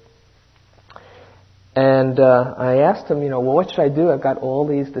sensitives. And I asked him, well, what should I do? I've got all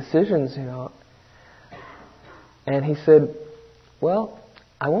these decisions, And he said, well,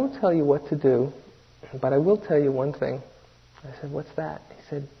 I won't tell you what to do, but I will tell you one thing. I said, what's that? He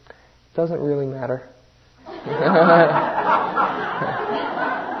said, it doesn't really matter.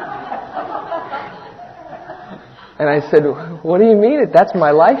 And I said, what do you mean? That's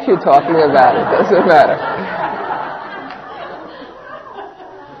my life you're talking about. It doesn't matter.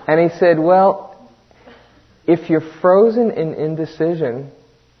 And he said, well, if you're frozen in indecision,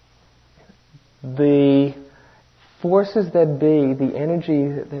 the forces that be, the energy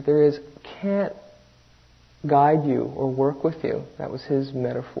that there is, can't guide you or work with you. That was his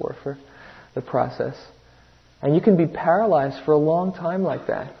metaphor for the process. And you can be paralyzed for a long time like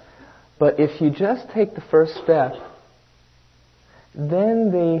that. But if you just take the first step,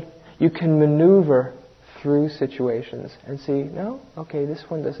 then you can maneuver through situations and see, no, okay, this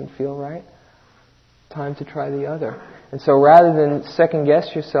one doesn't feel right. Time to try the other. And so rather than second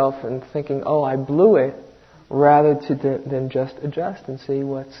guess yourself and thinking, oh, I blew it, rather than just adjust and see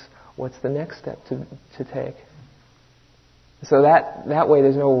what's the next step to take. So that way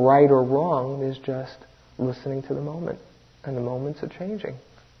there's no right or wrong, there's just listening to the moment. And the moments are changing.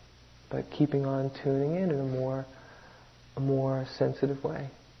 But keeping on tuning in a more sensitive way. I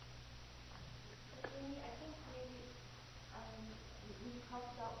think maybe we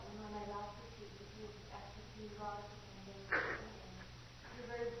talked about when I last with you actually see God and you're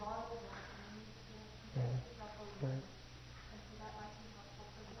very vulnerable and you need to pick up a little. And so that might be helpful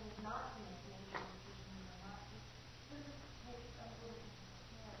for them not to make any decisions or not to sort of take a little bit of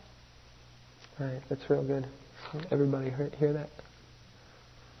care. Right, that's real good. Everybody hear that?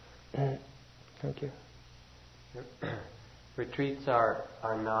 Thank you. Retreats are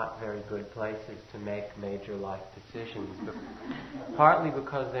not very good places to make major life decisions, but partly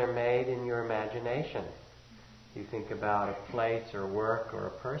because they're made in your imagination. You think about a place or work or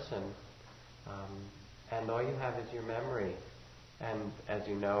a person, and all you have is your memory. And as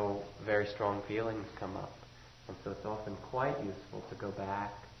you know, very strong feelings come up. And so it's often quite useful to go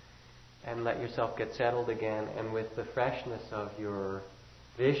back and let yourself get settled again, and with the freshness of your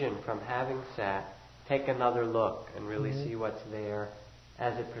vision from having sat, take another look and really see what's there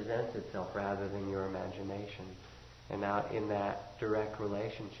as it presents itself rather than your imagination. And now in that direct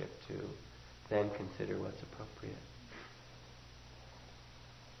relationship to then consider what's appropriate.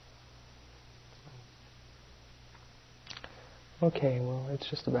 Okay, well, it's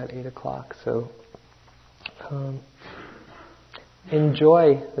just about 8 o'clock, so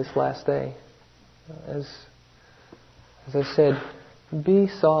enjoy this last day. As I said, be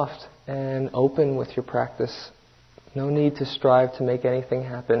soft and open with your practice. No need to strive to make anything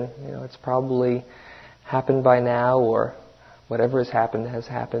happen. It's probably happened by now, or whatever has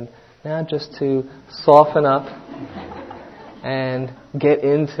happened. Now just to soften up and get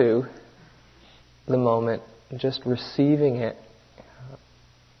into the moment, just receiving it,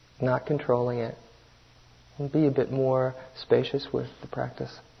 not controlling it, and be a bit more spacious with the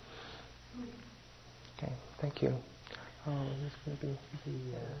practice. Okay, thank you. There's going to be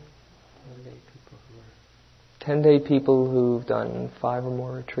the 10-day people who've done 5 or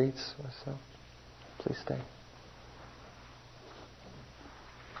more retreats or so. Please stay.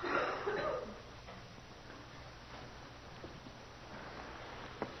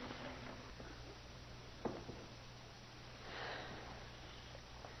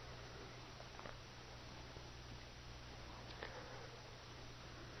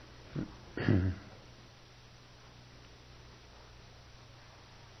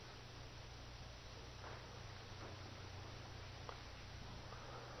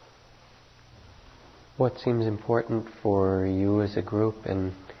 What seems important for you as a group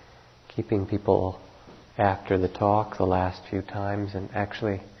in keeping people after the talk the last few times, and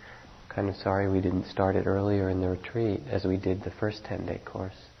actually kind of sorry we didn't start it earlier in the retreat as we did the first 10-day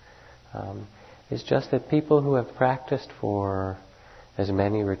course, is just that people who have practiced for as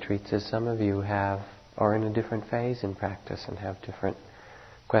many retreats as some of you have are in a different phase in practice and have different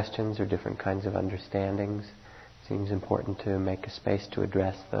questions or different kinds of understandings. It seems important to make a space to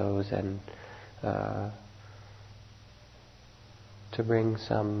address those and to bring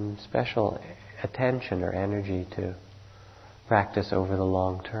some special attention or energy to practice over the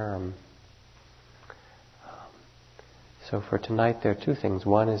long term. So for tonight there are 2 things.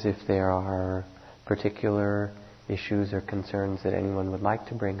 One is if there are particular issues or concerns that anyone would like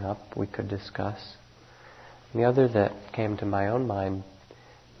to bring up, we could discuss. And the other that came to my own mind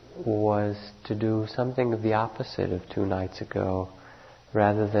was to do something of the opposite of 2 nights ago,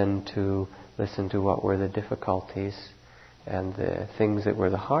 rather than to listen to what were the difficulties and the things that were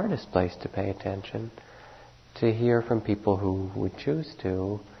the hardest place to pay attention, to hear from people who would choose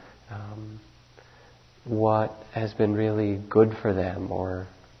to what has been really good for them, or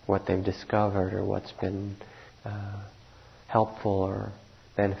what they've discovered, or what's been helpful or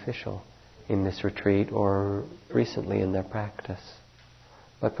beneficial in this retreat or recently in their practice.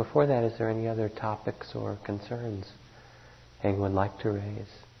 But before that, is there any other topics or concerns anyone would like to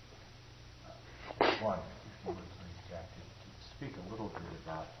raise? One, if you would please, Jack, to speak a little bit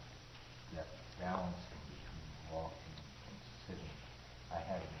about that balancing between walking and sitting. I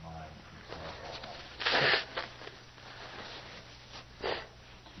had in mind, for example,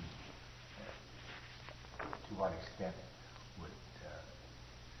 to what extent would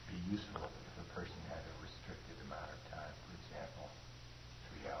be useful if a person had a restricted amount of time, for example,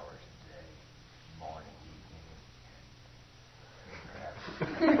 3 hours a day, morning, evening, and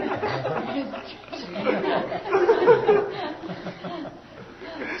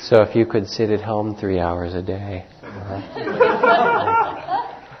So if you could sit at home 3 hours a day.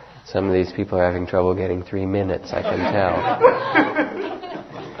 Some of these people are having trouble getting 3 minutes, I can tell.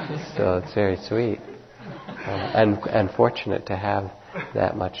 So it's very sweet. And fortunate to have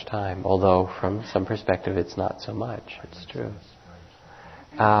that much time. Although from some perspective it's not so much. It's true.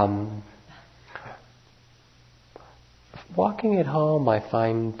 Walking at home I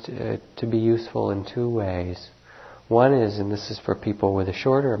find to be useful in 2 ways. One is, and this is for people with a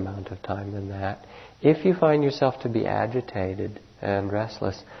shorter amount of time than that, if you find yourself to be agitated and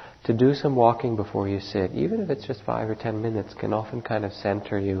restless, to do some walking before you sit, even if it's just 5 or 10 minutes, can often kind of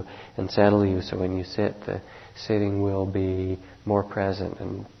center you and settle you, so when you sit, the sitting will be more present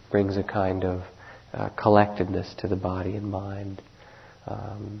and brings a kind of collectedness to the body and mind.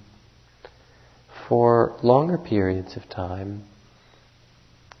 For longer periods of time,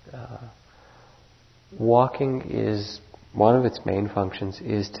 walking is, one of its main functions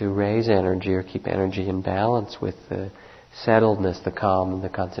is to raise energy or keep energy in balance with the settledness, the calm, and the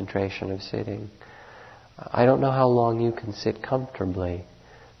concentration of sitting. I don't know how long you can sit comfortably,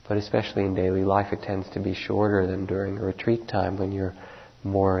 but especially in daily life it tends to be shorter than during a retreat time when you're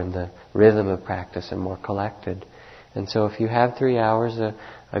more in the rhythm of practice and more collected. And so if you have 3 hours,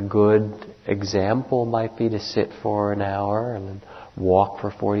 a good example might be to sit for an hour and then walk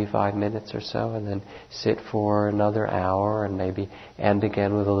for 45 minutes or so, and then sit for another hour and maybe end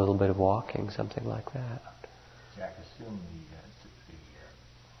again with a little bit of walking, something like that. Jack, assume the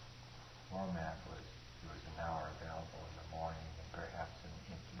format was there was an hour available in the morning and perhaps in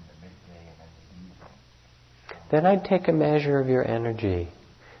the midday and in the evening. then I'd take a measure of your energy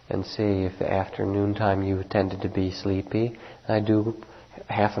and see if the afternoon time you tended to be sleepy. I'd do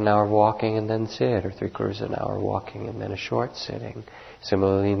half an hour walking and then sit, or 3/4 an hour walking and then a short sitting.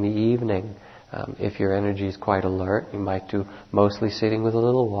 Similarly in the evening, if your energy is quite alert, you might do mostly sitting with a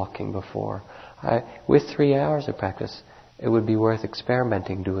little walking before. With 3 hours of practice, it would be worth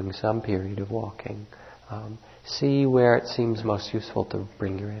experimenting, doing some period of walking. See where it seems most useful to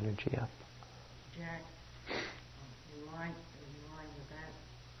bring your energy up. Jack, in line with that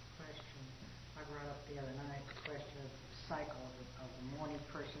question, I brought up the other night the question of the cycle of the morning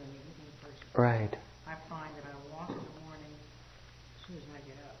person and the evening person. Right. I find that I walk in the morning as soon as I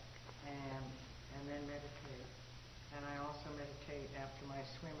get up and then meditate. And I also meditate after my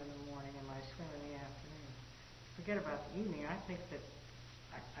swim in the morning and my swim in the afternoon. Forget about the evening. I think that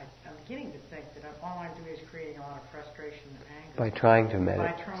I'm beginning to think that all I'm doing is creating a lot of frustration and anger. By trying to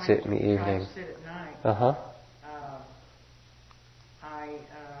sit in the evening. Sit at night.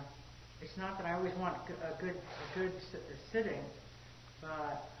 It's not that I always want a good sitting,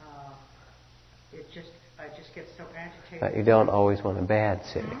 but I just get so agitated. But you don't always want a bad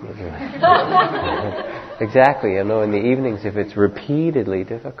sitting. Exactly. In the evenings, if it's repeatedly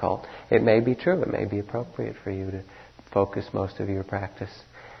difficult, it may be true. It may be appropriate for you to focus most of your practice.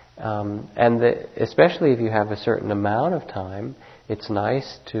 Especially if you have a certain amount of time, it's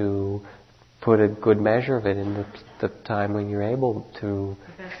nice to put a good measure of it in the time when you're able to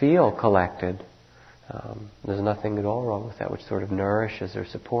feel collected. There's nothing at all wrong with that, which sort of nourishes or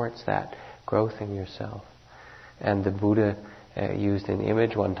supports that growth in yourself. And the Buddha used an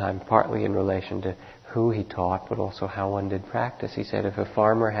image one time, partly in relation to who he taught, but also how one did practice. He said if a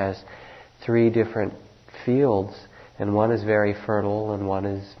farmer has 3 different fields, and one is very fertile, and one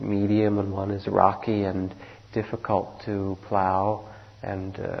is medium, and one is rocky and difficult to plow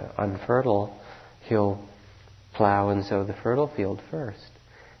and unfertile, he'll plow and sow the fertile field first.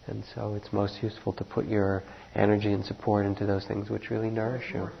 And so it's most useful to put your energy and support into those things which really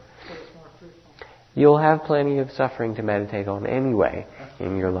nourish you. You'll have plenty of suffering to meditate on anyway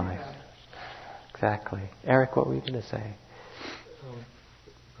in your life. Exactly. Eric, what were you going to say?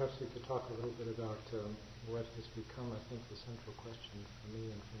 Perhaps we could talk a little bit about what has become, I think, the central question for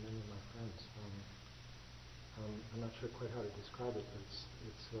me and for many of my friends. I'm not sure quite how to describe it, but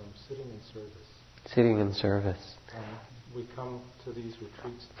it's sitting in service. Sitting in service. We come to these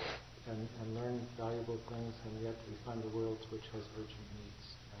retreats and learn valuable things, and yet we find a world which has urgent needs.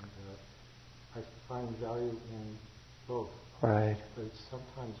 And I find value in both. Right. But it's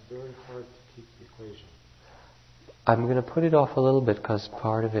sometimes very hard to keep the equation. I'm going to put it off a little bit because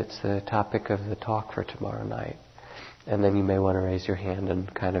part of it's the topic of the talk for tomorrow night. And then you may want to raise your hand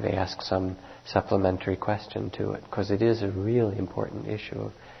and kind of ask some supplementary question to it, because it is a really important issue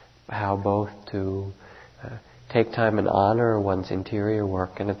of how both to take time and honor one's interior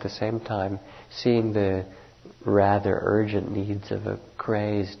work and at the same time seeing the rather urgent needs of a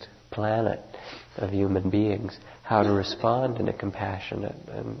crazed planet of human beings, how to respond in a compassionate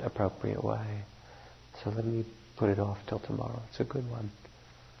and appropriate way. So let me put it off till tomorrow. It's a good one.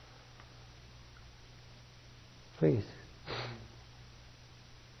 Please.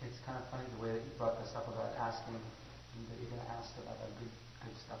 It's kind of funny the way that you brought this up about asking, and that you're going to ask about that good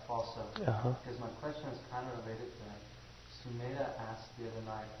stuff also. Because my question is kind of related to that. Sumedha asked the other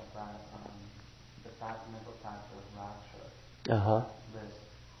night about the mental factor of rapture, bliss.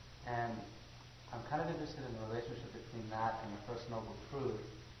 And I'm kind of interested in the relationship between that and the First Noble Truth.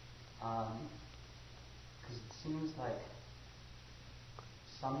 Because it seems like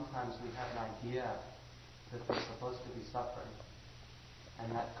sometimes we have an idea that we're supposed to be suffering,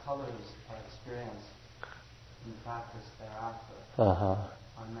 and that colors our experience in practice thereafter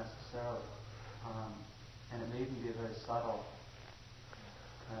unnecessarily. And it may even be a very subtle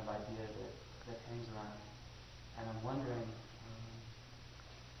kind of idea that hangs around. And I'm wondering...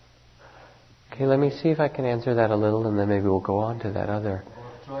 Okay, let me see if I can answer that a little, and then maybe we'll go on to that other.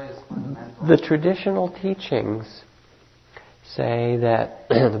 The traditional teachings say that,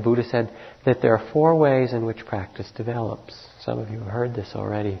 the Buddha said, that there are 4 ways in which practice develops. Some of you have heard this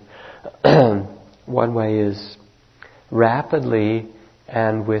already. One way is rapidly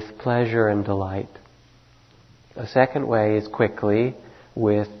and with pleasure and delight. A second way is quickly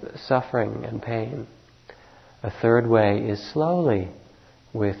with suffering and pain. A third way is slowly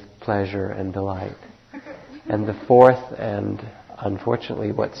with pleasure and delight. And the fourth, and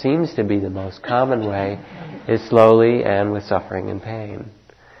unfortunately what seems to be the most common way, is slowly and with suffering and pain.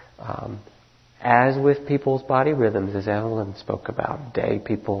 As with people's body rhythms, as Evelyn spoke about, day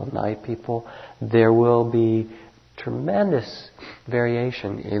people, night people, there will be tremendous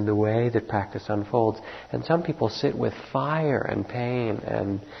variation in the way that practice unfolds. And some people sit with fire and pain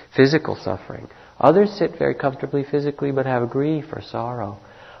and physical suffering. Others sit very comfortably physically but have grief or sorrow.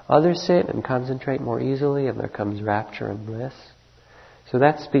 Others sit and concentrate more easily and there comes rapture and bliss. So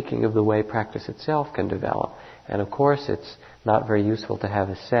that's speaking of the way practice itself can develop. And of course it's not very useful to have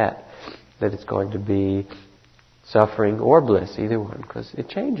a set that it's going to be suffering or bliss, either one, because it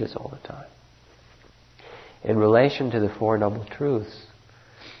changes all the time. In relation to the Four Noble Truths,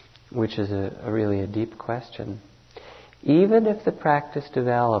 which is really a deep question, even if the practice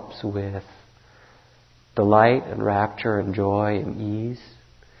develops with delight and rapture and joy and ease,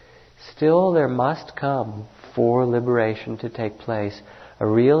 still there must come, for liberation to take place, a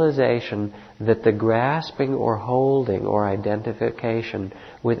realization that the grasping or holding or identification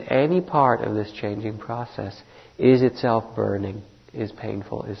with any part of this changing process is itself burning, is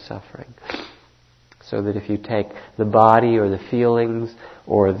painful, is suffering. So that if you take the body or the feelings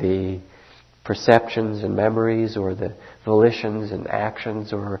or the perceptions and memories or the volitions and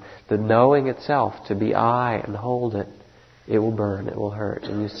actions or the knowing itself to be I and hold it, it will burn, it will hurt.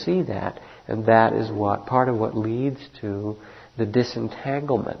 And you see that, and that is what part of what leads to the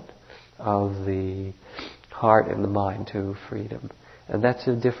disentanglement of the heart and the mind to freedom. And that's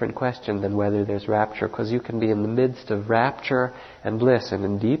a different question than whether there's rapture, because you can be in the midst of rapture and bliss and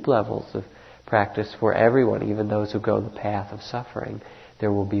in deep levels of practice for everyone, even those who go the path of suffering.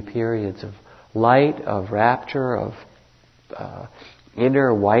 There will be periods of light, of rapture, of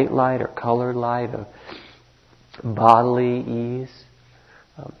inner white light or colored light, of bodily ease.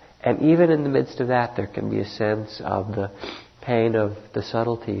 And even in the midst of that, there can be a sense of the pain of the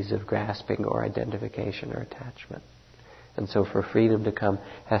subtleties of grasping or identification or attachment. And so for freedom to come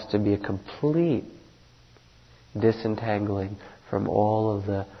has to be a complete disentangling from all of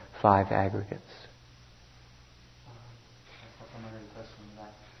the five aggregates. A supplementary question to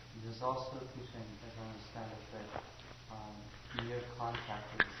that. There's also a teaching, as I understand it, that mere contact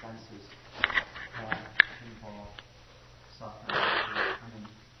with the senses can involve suffering. I mean,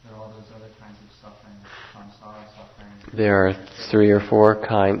 there are all those other kinds of suffering, samsara suffering. There are 3 or 4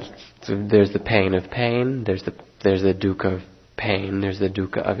 kinds. So there's the pain of pain, there's the dukkha of pain, there's the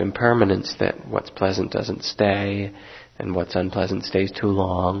dukkha of impermanence, that what's pleasant doesn't stay, and what's unpleasant stays too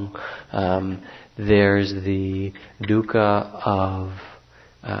long. There's the dukkha of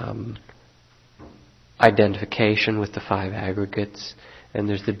identification with the five aggregates, and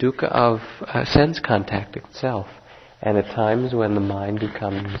there's the dukkha of sense contact itself. And at times when the mind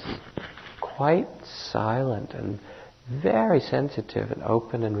becomes quite silent and very sensitive and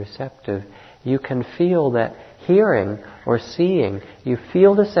open and receptive, you can feel that hearing or seeing, you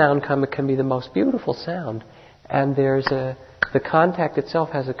feel the sound come, it can be the most beautiful sound, and the contact itself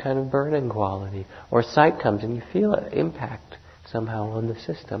has a kind of burning quality. Or sight comes and you feel it impact somehow on the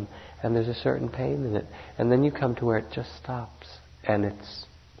system, and there's a certain pain in it. And then you come to where it just stops, and it's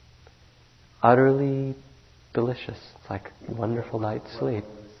utterly delicious. It's like a wonderful night's sleep.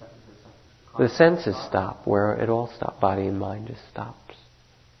 The senses stop, where it all stops. Body and mind just stops.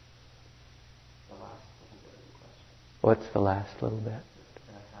 What's the last little bit?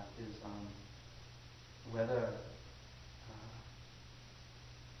 Is whether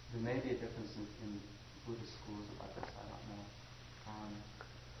there may be a difference in Buddhist schools about this, I don't know.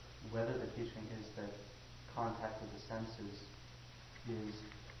 Whether the teaching is that contact with the senses is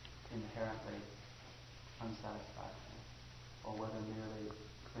inherently unsatisfactory, or whether merely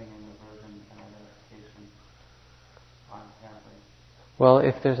clinging, aversion, and identification are inherently. Well,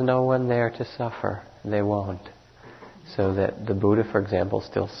 if there's no one there to suffer, they won't. So that the Buddha, for example,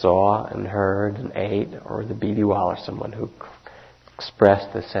 still saw and heard and ate, or the Bhidiwala, someone who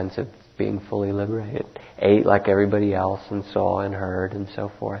expressed the sense of being fully liberated, ate like everybody else and saw and heard and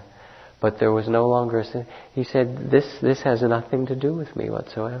so forth. But there was no longer he said, this has nothing to do with me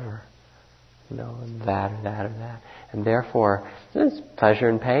whatsoever. And that or that or that. And therefore, there's pleasure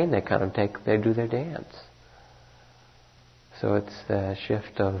and pain, they do their dance. So it's the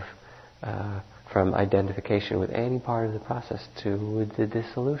shift of from identification with any part of the process to the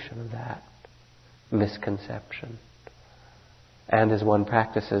dissolution of that misconception. And as one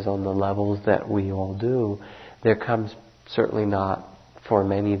practices on the levels that we all do, there comes certainly not for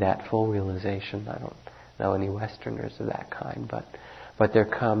many that full realization. I don't know any Westerners of that kind, but there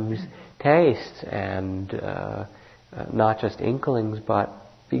comes taste and not just inklings, but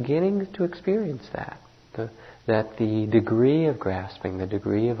beginning to experience that. That the degree of grasping, the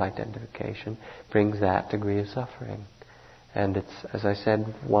degree of identification brings that degree of suffering. And it's, as I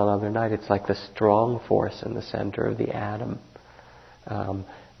said one other night, it's like the strong force in the center of the atom.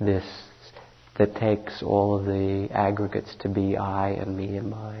 This that takes all of the aggregates to be I and me and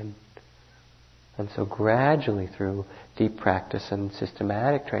mine. And so gradually through deep practice and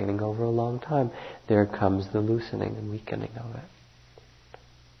systematic training over a long time, there comes the loosening and weakening of it.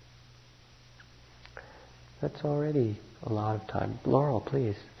 That's already a lot of time. Laurel,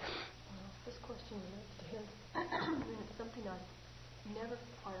 please. This question relates to his. And it's something I've never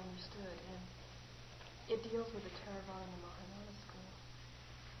quite understood, and it deals with the Theravada and the Mahayana school.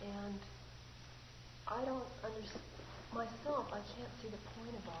 And I don't understand myself. I can't see the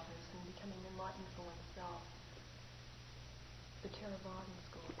point of all this and becoming enlightened for oneself. The Theravada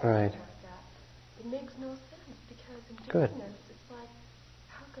school, Right. like that. It makes no sense because in Good. doing this, it's like,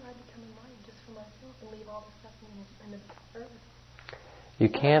 how could I become enlightened just for myself and leave all the suffering in the earth? You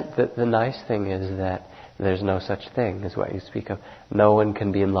can't, the nice thing is that there's no such thing as what you speak of. No one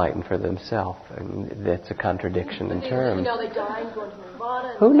can be enlightened for themselves. And that's a contradiction in terms. They die and go into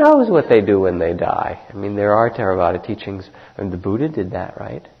nirvana. Who knows what they do when they die? I mean, there are Theravada teachings, and the Buddha did that,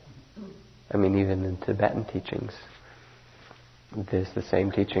 right? I mean, even in Tibetan teachings, there's the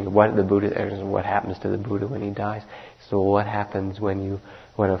same teaching. What happens to the Buddha when he dies? So what happens when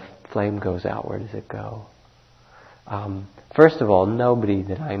a flame goes out? Where does it go? First of all, nobody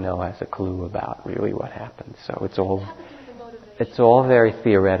that I know has a clue about really what happens. So it's all very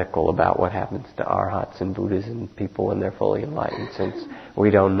theoretical about what happens to arhats and Buddhas and people when they're fully enlightened, since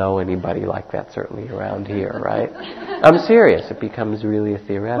we don't know anybody like that certainly around here, right? I'm serious. It becomes really a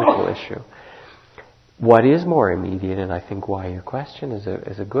theoretical issue. What is more immediate, and I think why your question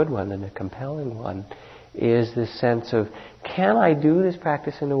is a good one and a compelling one, is this sense of, can I do this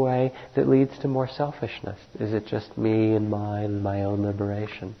practice in a way that leads to more selfishness? Is it just me and mine, my own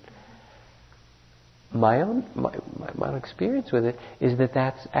liberation? My own experience with it is that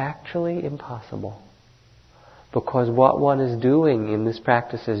that's actually impossible. Because what one is doing in this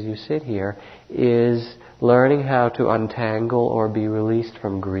practice as you sit here is learning how to untangle or be released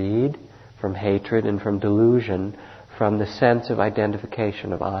from greed, from hatred, and from delusion, from the sense of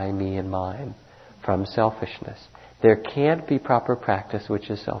identification of I, me, and mine, from selfishness. There can't be proper practice which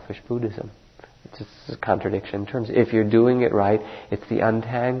is selfish Buddhism. It's just a contradiction in terms. If you're doing it right, it's the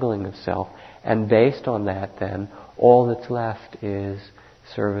untangling of self, and based on that then, all that's left is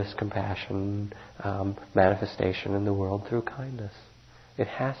service, compassion, manifestation in the world through kindness. It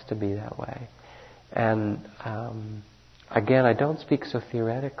has to be that way. And again, I don't speak so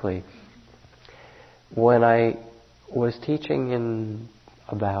theoretically. When I was teaching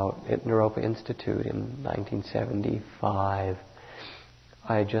at Naropa Institute in 1975,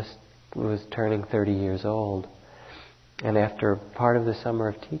 I just was turning 30 years old. And after part of the summer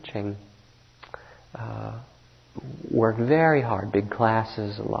of teaching, worked very hard, big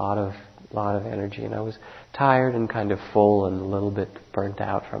classes, a lot of energy, and I was tired and kind of full and a little bit burnt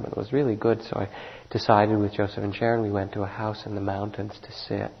out from it. It was really good, so I decided with Joseph and Sharon, we went to a house in the mountains to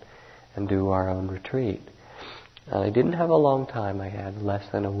sit and do our own retreat. And I didn't have a long time, I had less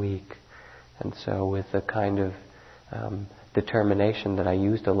than a week. And so with the kind of determination that I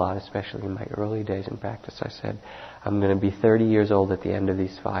used a lot, especially in my early days in practice, I said, I'm going to be 30 years old at the end of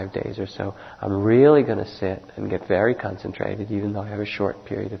these 5 days or so. I'm really going to sit and get very concentrated, even though I have a short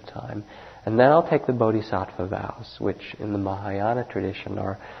period of time. And then I'll take the Bodhisattva vows, which in the Mahayana tradition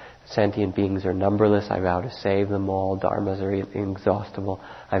are sentient beings are numberless. I vow to save them all. Dharmas are inexhaustible.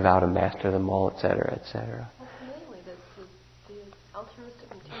 I vow to master them all, etc., etc. Well, mainly the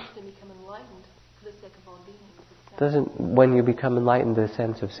altruistic intention to become enlightened for the sake of all beings. When you become enlightened, the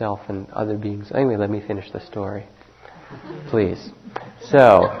sense of self and other beings. Anyway, let me finish the story, please.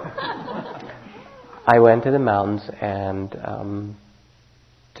 So, I went to the mountains, and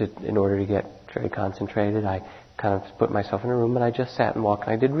in order to get very concentrated, I kind of put myself in a room and I just sat and walked.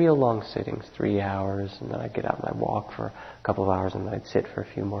 And I did real long sittings, 3 hours, and then I'd get out and I'd walk for a couple of hours, and then I'd sit for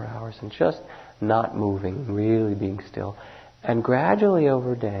a few more hours, and just not moving, really being still. And gradually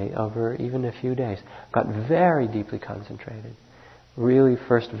over even a few days, got very deeply concentrated. Really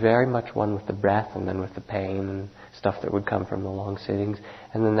first very much one with the breath, and then with the pain and stuff that would come from the long sittings,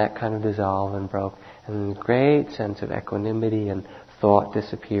 and then that kind of dissolved and broke, and a great sense of equanimity and thought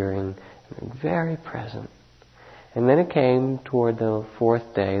disappearing, and very present. And then it came toward the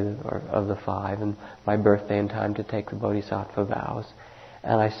 4th day of the 5, and my birthday, and time to take the Bodhisattva vows.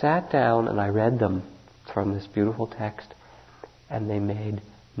 And I sat down and I read them from this beautiful text, and they made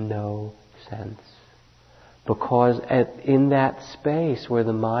no sense. Because in that space where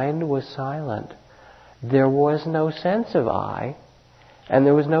the mind was silent, there was no sense of I, and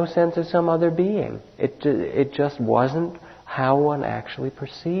there was no sense of some other being. It just wasn't how one actually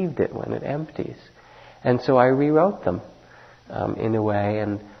perceived it when it empties. And so I rewrote them in a way,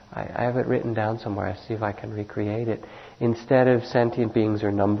 and I have it written down somewhere. I'll see if I can recreate it. Instead of sentient beings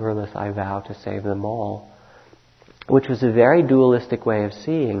are numberless, I vow to save them all, which was a very dualistic way of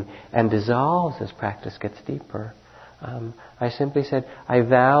seeing and dissolves as practice gets deeper. I simply said, I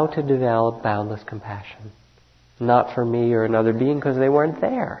vow to develop boundless compassion. Not for me or another being, because they weren't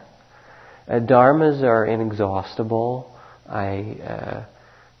there. Dharmas are inexhaustible. I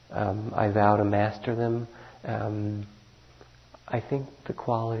vow to master them. I think the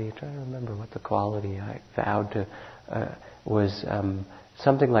quality, I'm trying to remember what the quality I vowed to was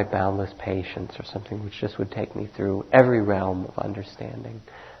something like boundless patience, or something which just would take me through every realm of understanding.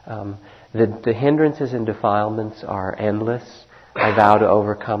 The hindrances and defilements are endless. I vow to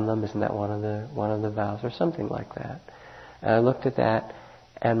overcome them. Isn't that one of the vows, or something like that? And I looked at that,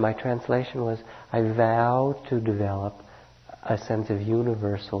 and my translation was, I vow to develop a sense of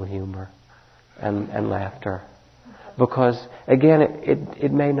universal humor and laughter. Because, again,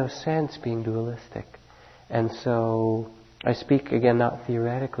 it made no sense being dualistic. And so, I speak, again, not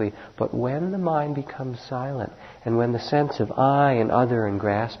theoretically, but when the mind becomes silent, and when the sense of I and other and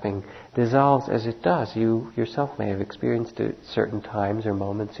grasping dissolves, as it does, you yourself may have experienced it at certain times or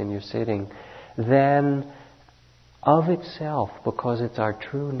moments in your sitting, then of itself, because it's our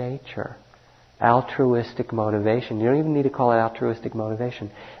true nature, altruistic motivation, you don't even need to call it altruistic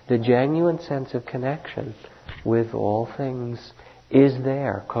motivation, the genuine sense of connection with all things is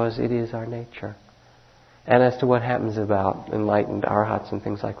there, because it is our nature. And as to what happens about enlightened arhats and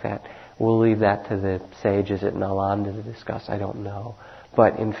things like that, we'll leave that to the sages at Nalanda to discuss. I don't know.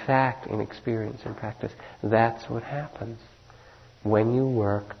 But in fact, in experience and practice, that's what happens. When you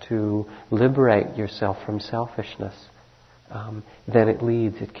work to liberate yourself from selfishness, then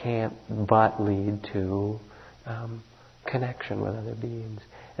it can't but lead to connection with other beings.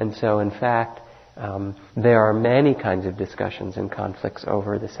 And so, in fact, there are many kinds of discussions and conflicts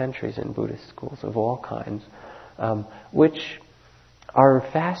over the centuries in Buddhist schools of all kinds, which are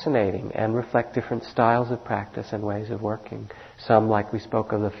fascinating and reflect different styles of practice and ways of working. Some, like we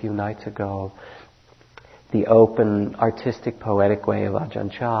spoke of a few nights ago, the open, artistic, poetic way of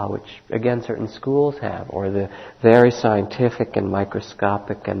Ajahn Chah, which, again, certain schools have, or the very scientific and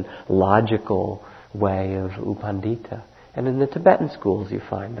microscopic and logical way of U Pandita. And in the Tibetan schools you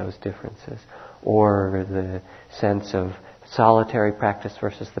find those differences. Or the sense of solitary practice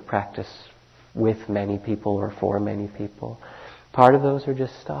versus the practice with many people or for many people. Part of those are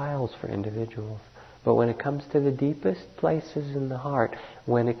just styles for individuals. But when it comes to the deepest places in the heart,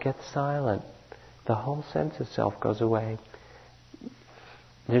 when it gets silent, the whole sense of self goes away.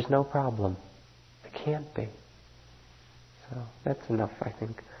 There's no problem. It can't be. So that's enough, I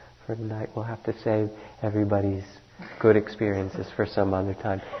think, for tonight. We'll have to save everybody's good experiences for some other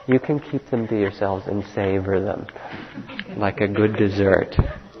time. You can keep them to yourselves and savor them like a good dessert.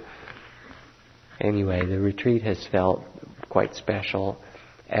 Anyway, the retreat has felt quite special,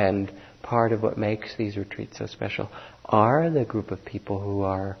 and part of what makes these retreats so special are the group of people who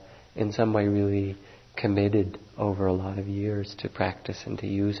are in some way really committed over a lot of years to practice and to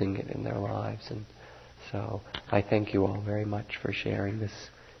using it in their lives. And so I thank you all very much for sharing this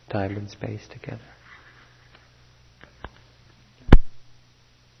time and space together.